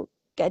to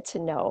get to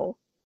know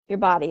your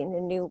body in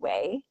a new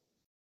way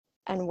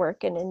and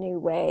work in a new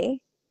way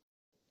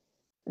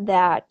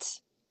that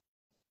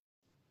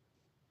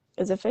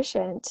is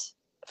efficient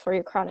for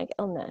your chronic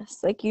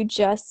illness. Like, you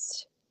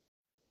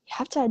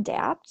have to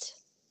adapt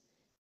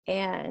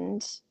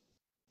and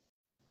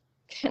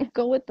kind of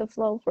go with the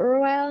flow for a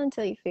while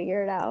until you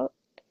figure it out.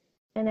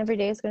 And every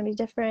day is going to be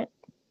different.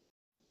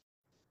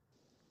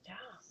 Yeah.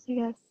 I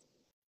guess.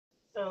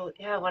 So,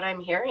 yeah, what I'm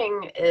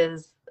hearing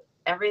is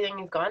everything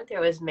you've gone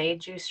through has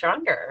made you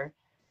stronger.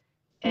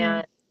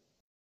 And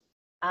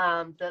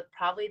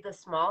probably the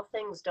small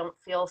things don't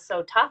feel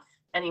so tough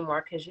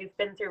anymore because you've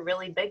been through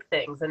really big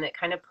things, and it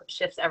kind of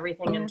shifts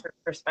everything into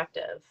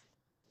perspective.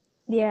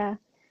 Yeah.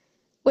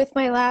 With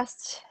my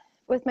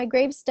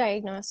Graves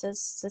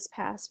diagnosis this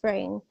past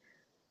spring,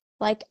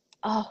 like,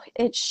 oh,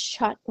 it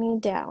shut me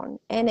down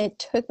and it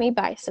took me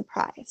by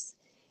surprise.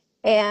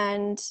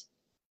 And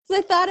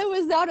I thought it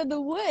was out of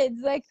the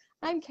woods, like,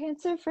 I'm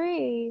cancer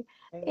free.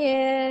 Right.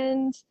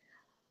 And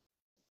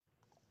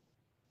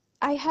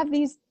I have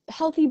these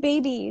healthy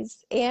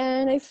babies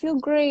and I feel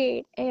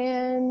great.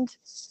 And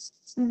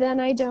then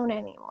I don't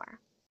anymore.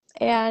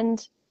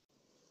 And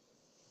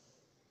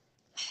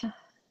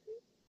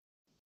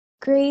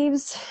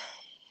Graves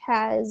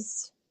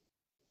was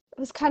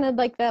kind of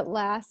like that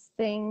last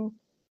thing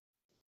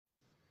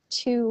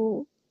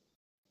to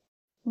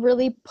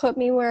really put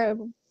me where I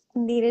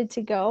needed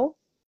to go.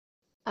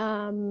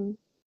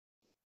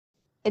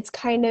 It's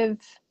kind of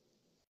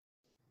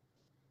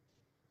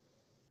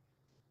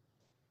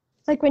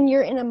like when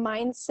you're in a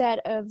mindset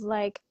of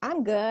like,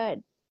 I'm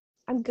good.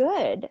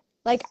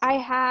 Like, I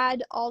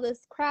had all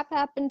this crap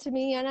happen to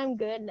me and I'm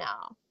good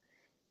now.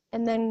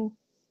 And then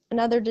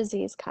another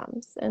disease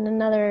comes and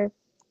another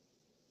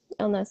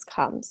illness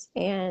comes,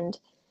 and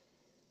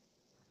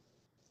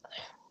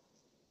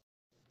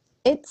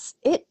it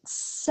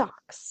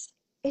sucks.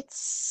 It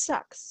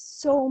sucks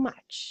so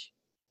much,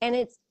 and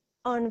it's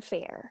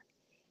unfair,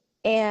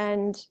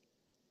 and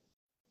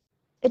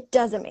it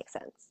doesn't make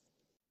sense.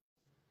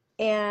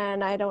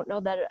 And I don't know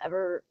that it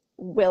ever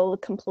will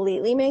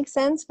completely make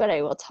sense, but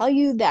I will tell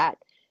you that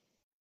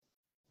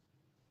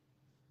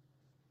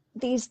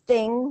these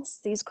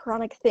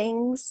chronic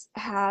things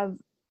have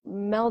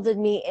melded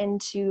me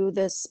into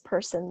this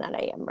person that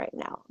I am right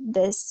now.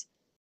 This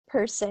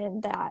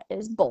person that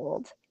is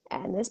bold,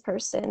 and this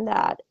person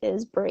that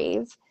is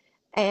brave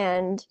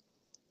and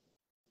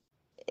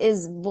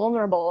is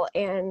vulnerable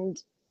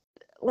and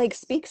like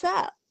speaks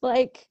up.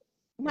 Like,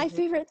 my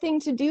favorite thing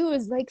to do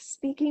is like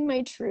speaking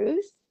my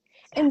truth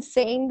and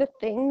saying the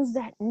things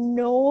that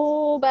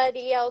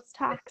nobody else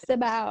talks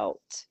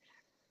about,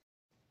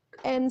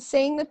 and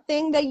saying the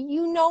thing that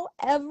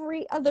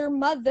every other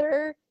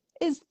mother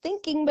is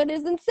thinking but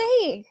isn't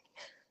saying.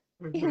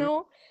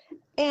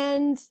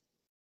 And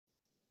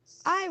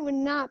I would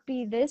not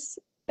be this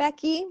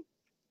Becky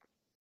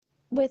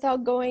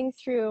without going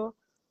through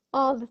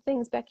all the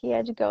things Becky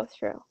had to go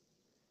through.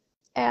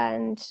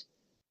 And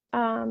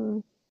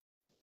I'm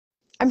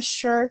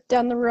sure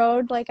down the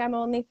road, like, I'm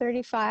only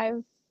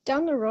 35,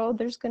 down the road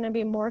there's going to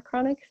be more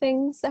chronic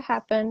things that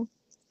happen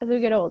as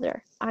we get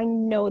older. I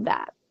know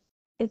that.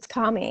 It's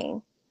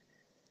coming.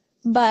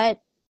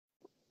 but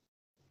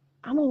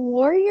I'm a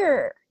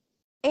warrior.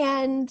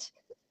 And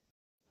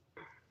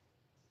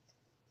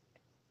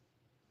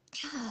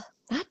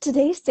not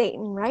today,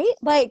 Satan, right?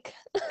 Like,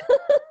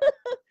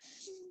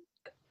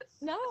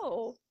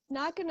 no,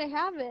 not gonna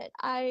have it.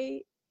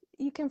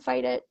 You can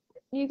fight it.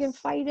 You can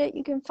fight it.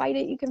 You can fight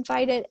it. You can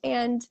fight it.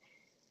 And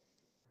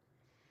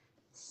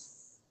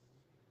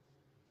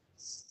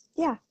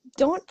yeah,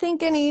 don't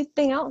think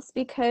anything else,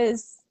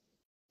 because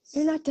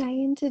you're not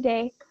dying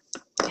today.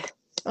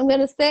 I'm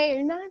gonna say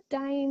you're not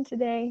dying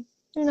today.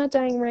 You're not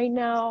dying right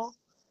now.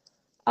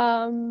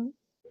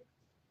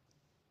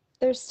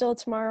 There's still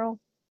tomorrow,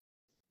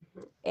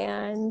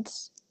 and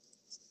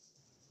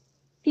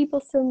people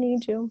still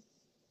need you.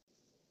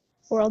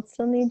 World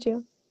still needs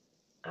you.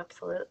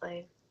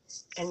 Absolutely.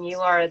 And you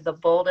are the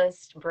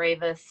boldest,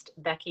 bravest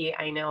Becky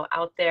I know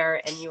out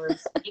there. And you are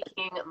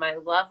speaking my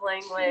love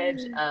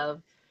language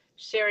of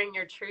sharing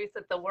your truth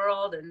with the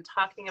world and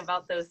talking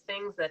about those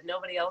things that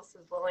nobody else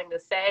is willing to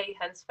say,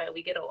 hence why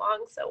we get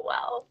along so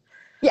well.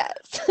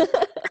 Yes.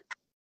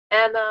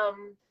 And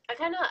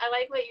I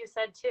like what you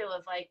said too,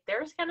 of like,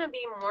 there's gonna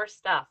be more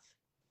stuff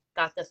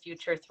that the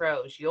future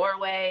throws your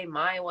way,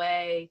 my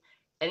way,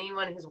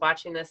 anyone who's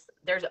watching this.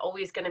 There's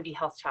always going to be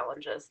health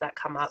challenges that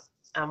come up.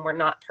 We're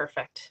not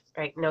perfect,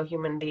 right? No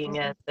human being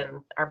is,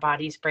 and our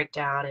bodies break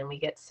down and we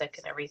get sick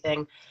and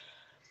everything.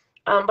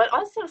 But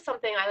also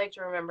something I like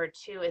to remember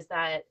too is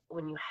that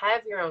when you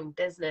have your own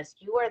business,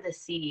 you are the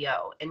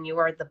CEO and you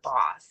are the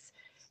boss.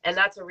 And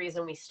that's a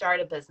reason we start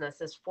a business,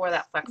 is for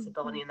that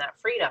flexibility and that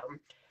freedom.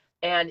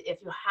 And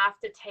if you have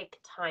to take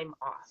time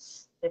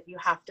off, if you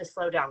have to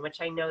slow down, which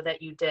I know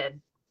that you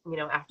did,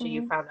 after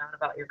you found out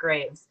about your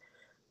graves,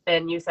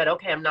 and you said,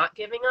 okay, I'm not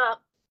giving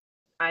up.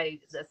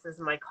 This is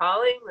my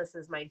calling. This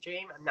is my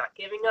dream. I'm not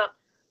giving up,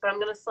 but I'm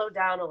going to slow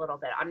down a little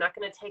bit. I'm not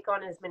going to take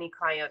on as many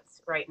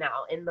clients right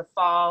now. In the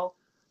fall,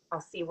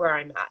 I'll see where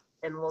I'm at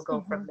and we'll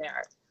go from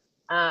there.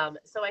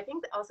 So I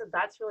think also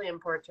that's really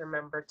important to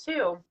remember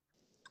too,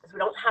 is we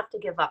don't have to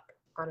give up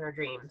on our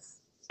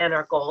dreams and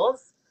our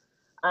goals.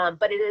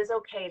 But it is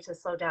okay to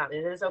slow down.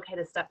 It is okay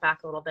to step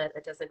back a little bit.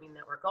 It doesn't mean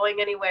that we're going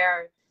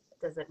anywhere.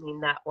 It doesn't mean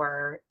that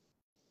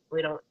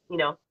we don't,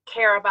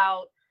 care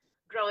about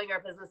growing our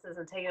businesses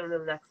and taking them to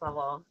the next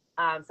level.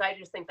 So I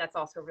just think that's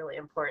also really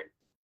important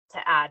to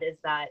add, is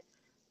that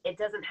it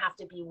doesn't have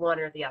to be one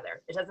or the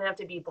other. It doesn't have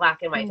to be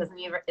black and white. It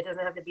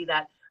doesn't have to be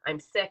that I'm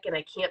sick and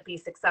I can't be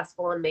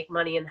successful and make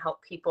money and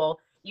help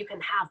people. You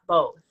can have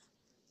both,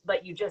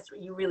 but you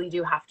really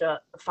do have to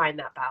find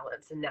that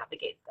balance and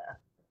navigate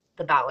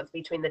the balance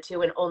between the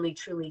two, and only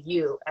truly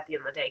you at the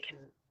end of the day can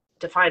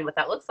define what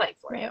that looks like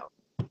for you.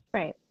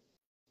 Right.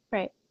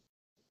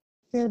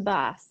 You're the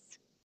boss.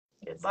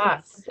 You're the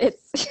boss.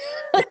 It's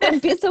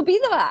so be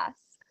the boss.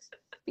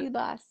 Be the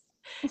boss.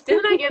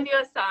 Didn't I give you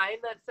a sign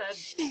that said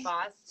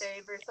boss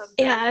babe or something?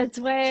 Yeah, it's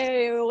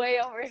way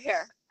over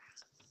here.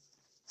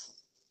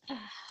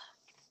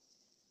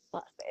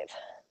 Boss babe.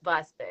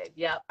 Boss babe.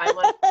 Yep. I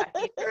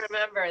need to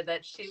remember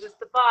that she was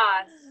the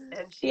boss,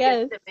 and she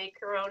gets to make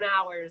her own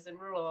hours and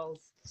rules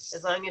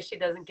as long as she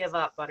doesn't give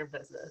up on her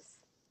business.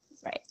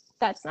 Right.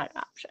 That's not an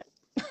option.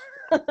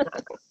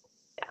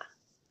 Yeah.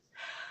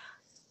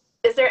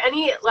 Is there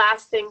any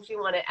last things you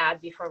want to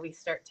add before we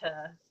start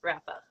to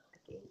wrap up?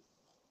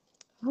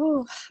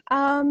 Oh,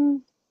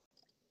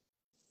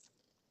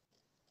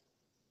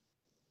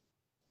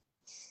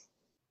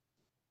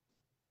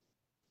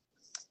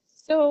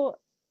 so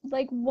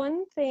like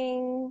one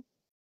thing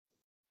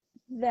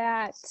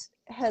that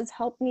has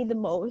helped me the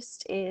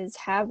most is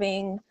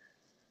having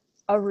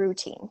a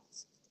routine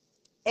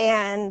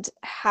and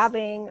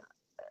having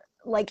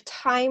like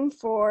time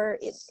for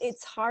it.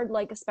 It's hard,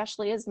 like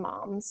especially as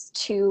moms,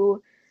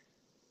 to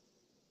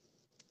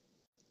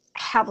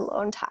have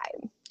alone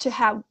time, to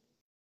have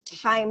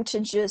time to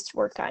just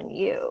work on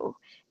you.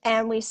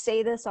 And we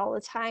say this all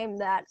the time,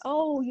 that,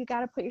 oh, you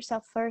got to put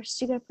yourself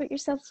first. You got to put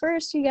yourself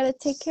first. You got to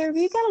take care of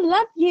you. You got to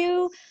love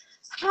you.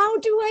 How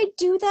do I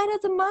do that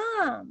as a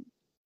mom?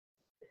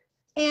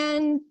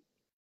 And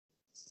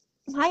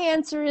my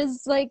answer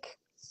is like,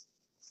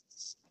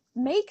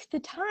 make the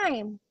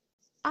time.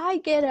 I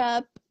get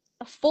up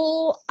a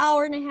full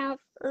hour and a half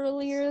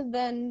earlier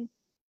than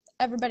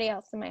everybody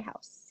else in my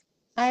house.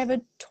 I have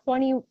a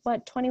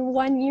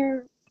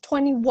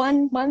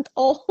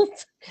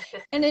 21-month-old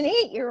and an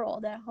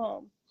 8-year-old at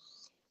home,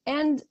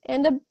 and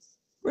a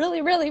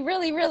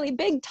really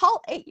big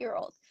tall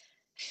 8-year-old.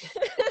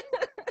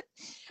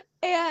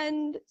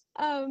 And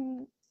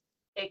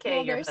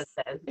AKA your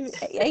husband.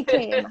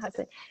 AKA my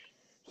husband.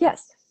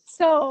 Yes.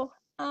 So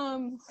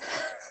I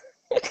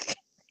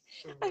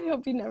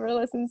hope he never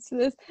listens to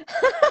this.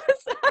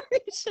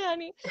 Sorry,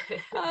 Shani.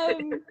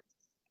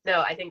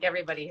 No, I think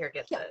everybody here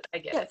gets it. I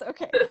get it. Yes,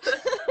 okay.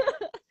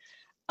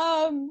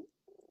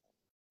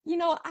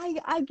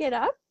 I get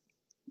up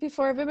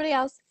before everybody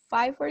else.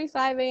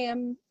 5:45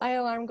 a.m. my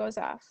alarm goes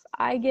off.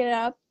 I get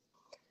up.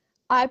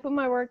 I put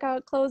my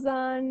workout clothes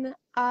on.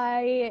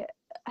 I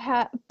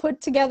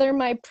put together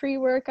my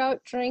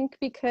pre-workout drink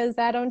because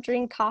I don't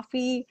drink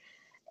coffee.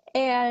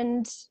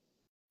 And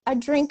I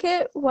drink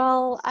it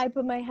while I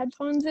put my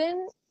headphones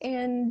in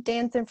and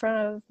dance in front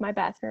of my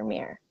bathroom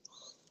mirror.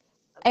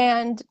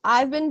 And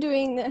I've been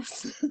doing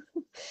this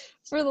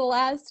for the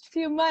last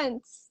few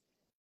months.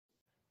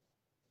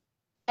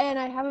 And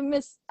I haven't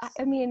missed,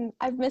 I mean,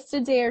 I've missed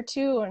a day or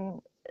two and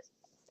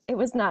it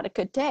was not a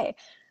good day.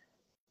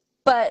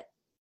 But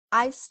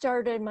I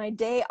started my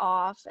day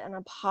off on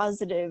a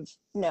positive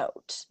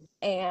note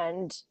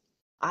and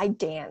I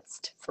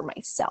danced for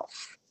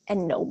myself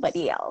and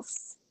nobody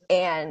else.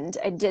 And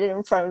I did it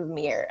in front of a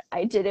mirror.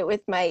 I did it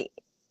with my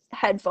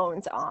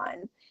headphones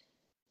on.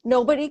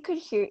 Nobody could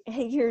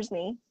hears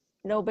me.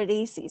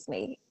 Nobody sees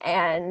me.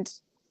 And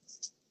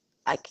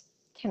I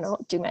can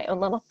do my own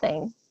little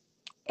thing.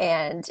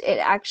 And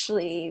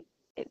it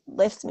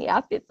lifts me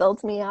up. It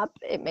builds me up.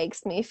 It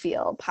makes me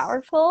feel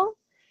powerful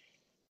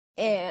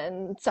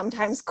and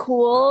sometimes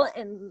cool.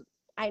 And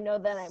I know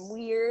that I'm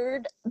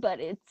weird, but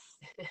it's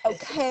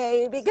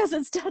okay because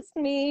it's just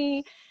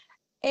me.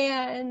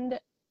 And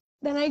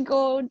then I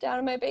go down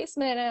in my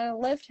basement and I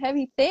lift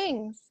heavy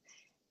things.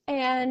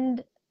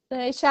 And then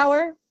I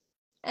shower.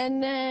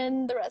 And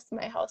then the rest of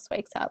my house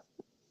wakes up.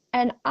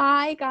 And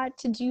I got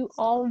to do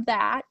all of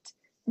that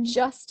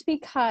just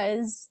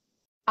because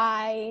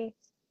I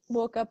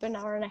woke up an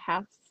hour and a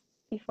half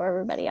before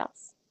everybody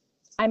else.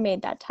 I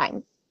made that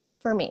time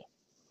for me.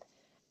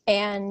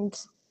 And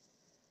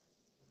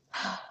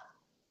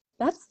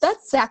that's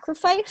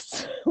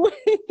sacrifice when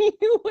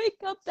you wake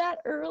up that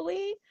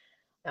early.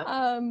 Yep.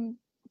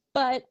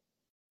 But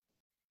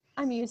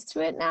I'm used to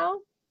it now,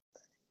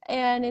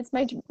 and it's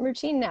my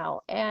routine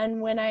now.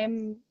 And when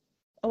I'm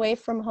away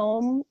from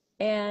home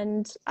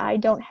and I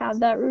don't have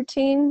that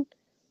routine,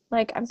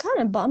 like, I'm kind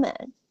of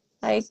bumming.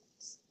 Like,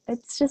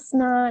 it's just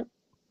not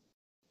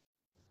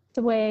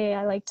the way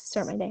I like to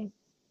start my day.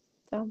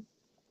 So,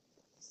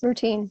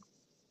 routine.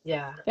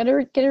 Yeah. Get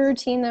a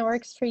routine that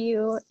works for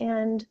you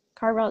and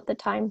carve out the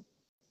time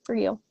for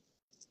you.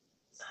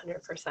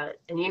 100%.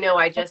 And you know,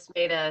 I just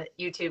made a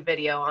YouTube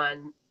video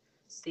on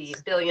the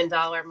 $1 billion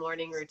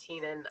morning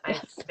routine, and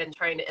I've been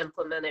trying to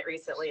implement it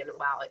recently. And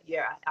wow,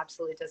 yeah,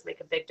 absolutely does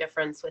make a big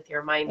difference with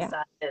your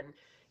mindset and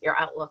your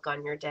outlook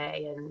on your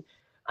day. And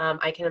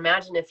I can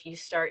imagine if you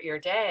start your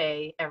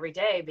day every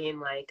day being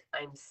like,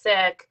 I'm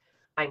sick,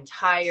 I'm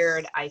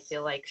tired, I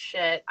feel like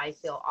shit, I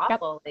feel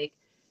awful, like,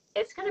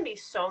 it's going to be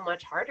so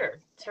much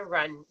harder to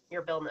run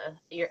your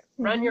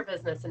run your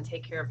business and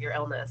take care of your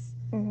illness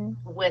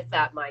with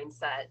that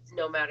mindset,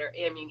 no matter,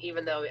 I mean,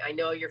 even though I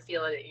know you're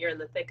feeling it, you're in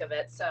the thick of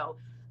it. So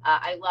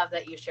I love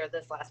that you shared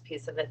this last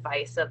piece of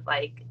advice of,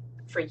 like,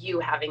 for you,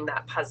 having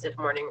that positive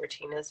morning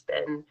routine has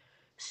been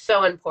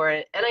so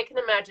important. And I can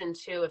imagine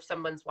too, if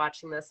someone's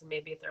watching this and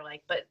maybe they're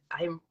like, but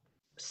I'm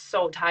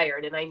so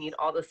tired and I need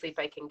all the sleep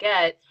I can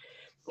get,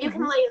 you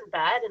can lay in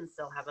bed and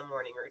still have a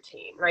morning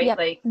routine, right? Yep.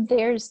 Like,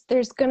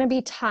 there's going to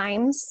be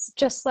times,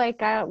 just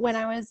like when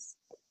I was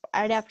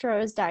right after I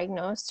was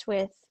diagnosed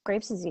with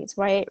Graves' disease,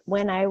 right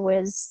when I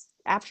was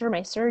after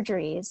my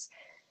surgeries,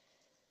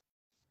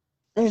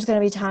 there's going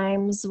to be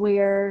times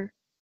where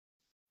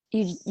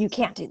you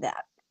can't do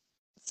that.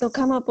 So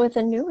come up with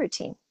a new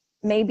routine.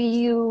 Maybe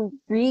you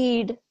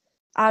read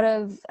out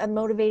of a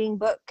motivating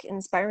book,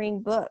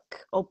 inspiring book,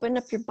 open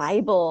up your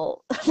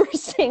Bible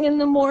first thing in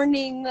the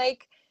morning,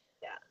 like,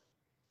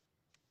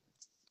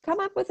 come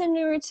up with a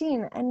new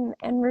routine.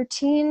 And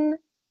routine,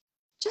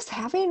 just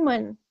having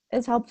one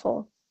is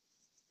helpful.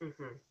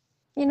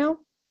 You know?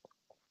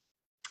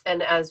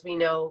 And as we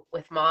know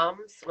with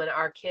moms, when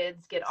our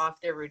kids get off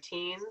their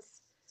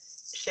routines,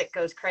 shit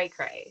goes cray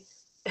cray.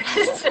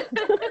 It's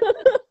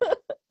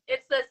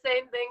the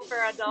same thing for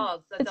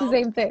adults. It's the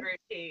same thing.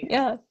 Routine.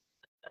 Yeah.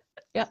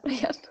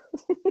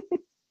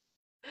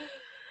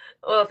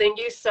 Well, thank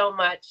you so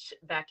much,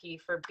 Becky,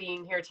 for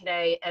being here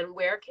today. And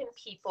where can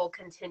people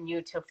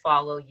continue to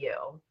follow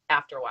you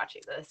after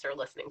watching this or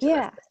listening to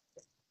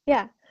this?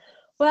 Yeah.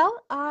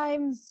 Well, I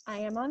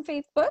am on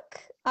Facebook,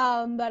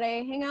 but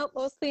I hang out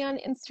mostly on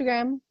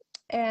Instagram,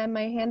 and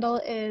my handle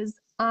is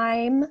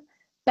I'm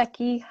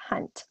Becky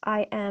Hunt.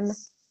 I am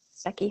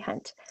Becky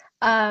Hunt.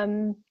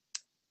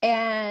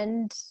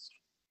 And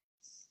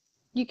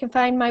you can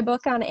find my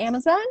book on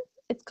Amazon.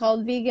 It's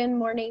called Vegan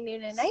Morning,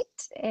 Noon, and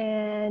Night,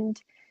 and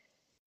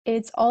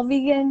it's all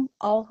vegan,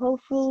 all whole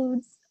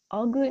foods,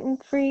 all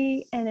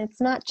gluten-free, and it's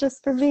not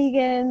just for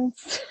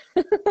vegans.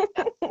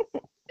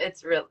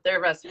 It's real. Their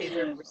recipes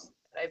are real.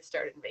 I've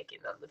started making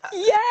them the past.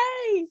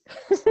 Yay!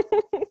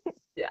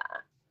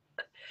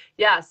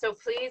 Yeah. So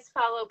please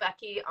follow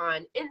Becky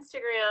on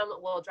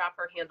Instagram. We'll drop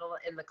her handle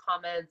in the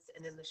comments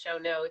and in the show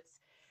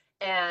notes.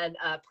 And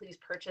please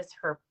purchase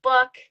her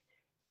book.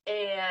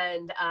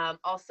 And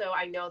also,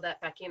 I know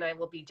that Becky and I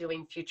will be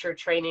doing future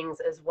trainings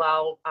as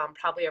well,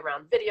 probably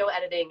around video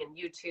editing and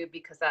YouTube,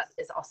 because that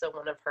is also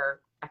one of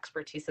her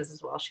expertises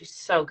as well. She's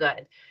so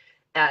good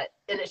and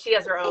she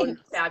has her own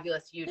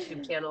fabulous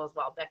YouTube channel as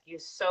well. Becky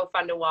is so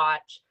fun to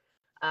watch.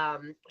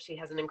 She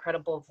has an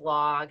incredible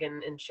vlog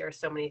and shares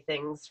so many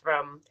things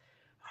from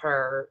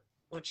her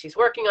what she's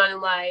working on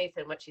in life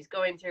and what she's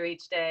going through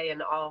each day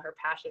and all her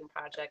passion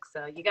projects.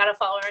 So you got to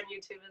follow her on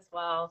YouTube as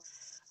well.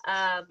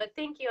 But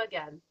thank you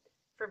again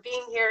for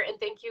being here. And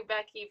thank you,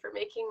 Becky, for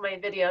making my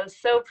videos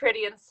so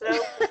pretty and so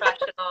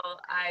professional.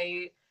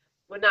 I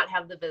would not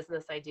have the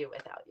business I do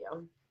without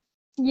you.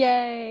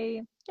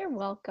 Yay. You're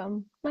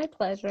welcome. My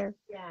pleasure.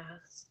 Yeah.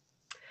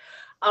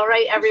 All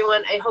right,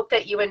 everyone. I hope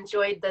that you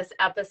enjoyed this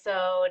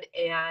episode.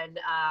 And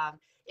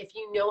if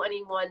you know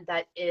anyone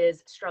that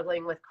is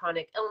struggling with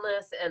chronic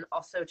illness and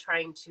also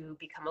trying to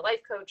become a life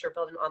coach or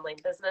build an online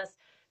business,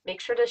 make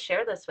sure to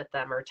share this with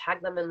them or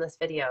tag them in this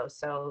video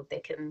so they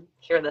can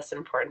hear this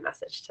important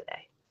message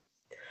today.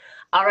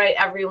 All right,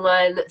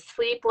 everyone.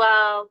 Sleep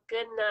well.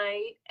 Good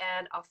night.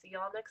 And I'll see you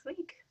all next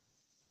week.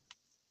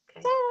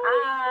 Okay.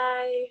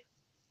 Bye.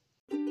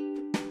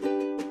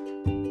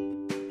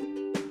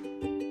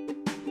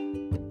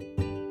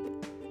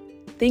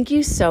 Thank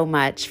you so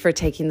much for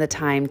taking the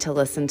time to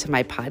listen to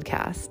my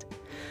podcast.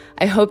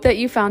 I hope that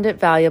you found it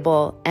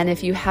valuable, and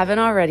if you haven't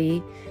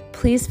already,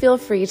 please feel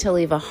free to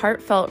leave a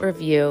heartfelt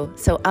review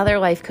so other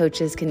life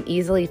coaches can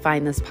easily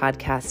find this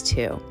podcast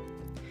too.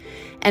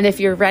 And if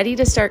you're ready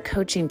to start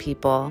coaching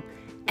people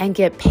and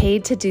get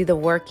paid to do the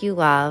work you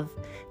love,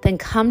 then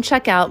come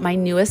check out my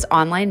newest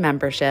online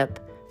membership,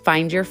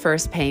 Find Your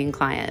First Paying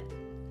Client.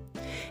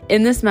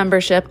 In this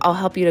membership, I'll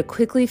help you to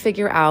quickly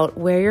figure out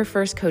where your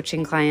first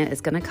coaching client is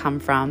going to come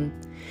from.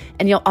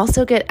 And you'll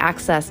also get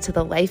access to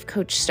the Life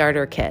Coach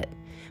Starter Kit,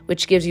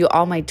 which gives you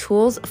all my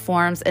tools,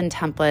 forms, and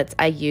templates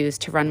I use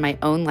to run my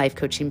own life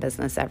coaching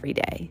business every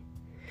day.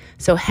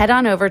 So head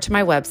on over to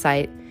my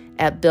website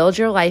at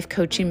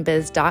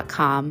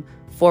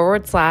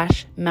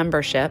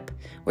buildyourlifecoachingbiz.com/membership,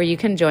 where you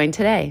can join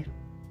today.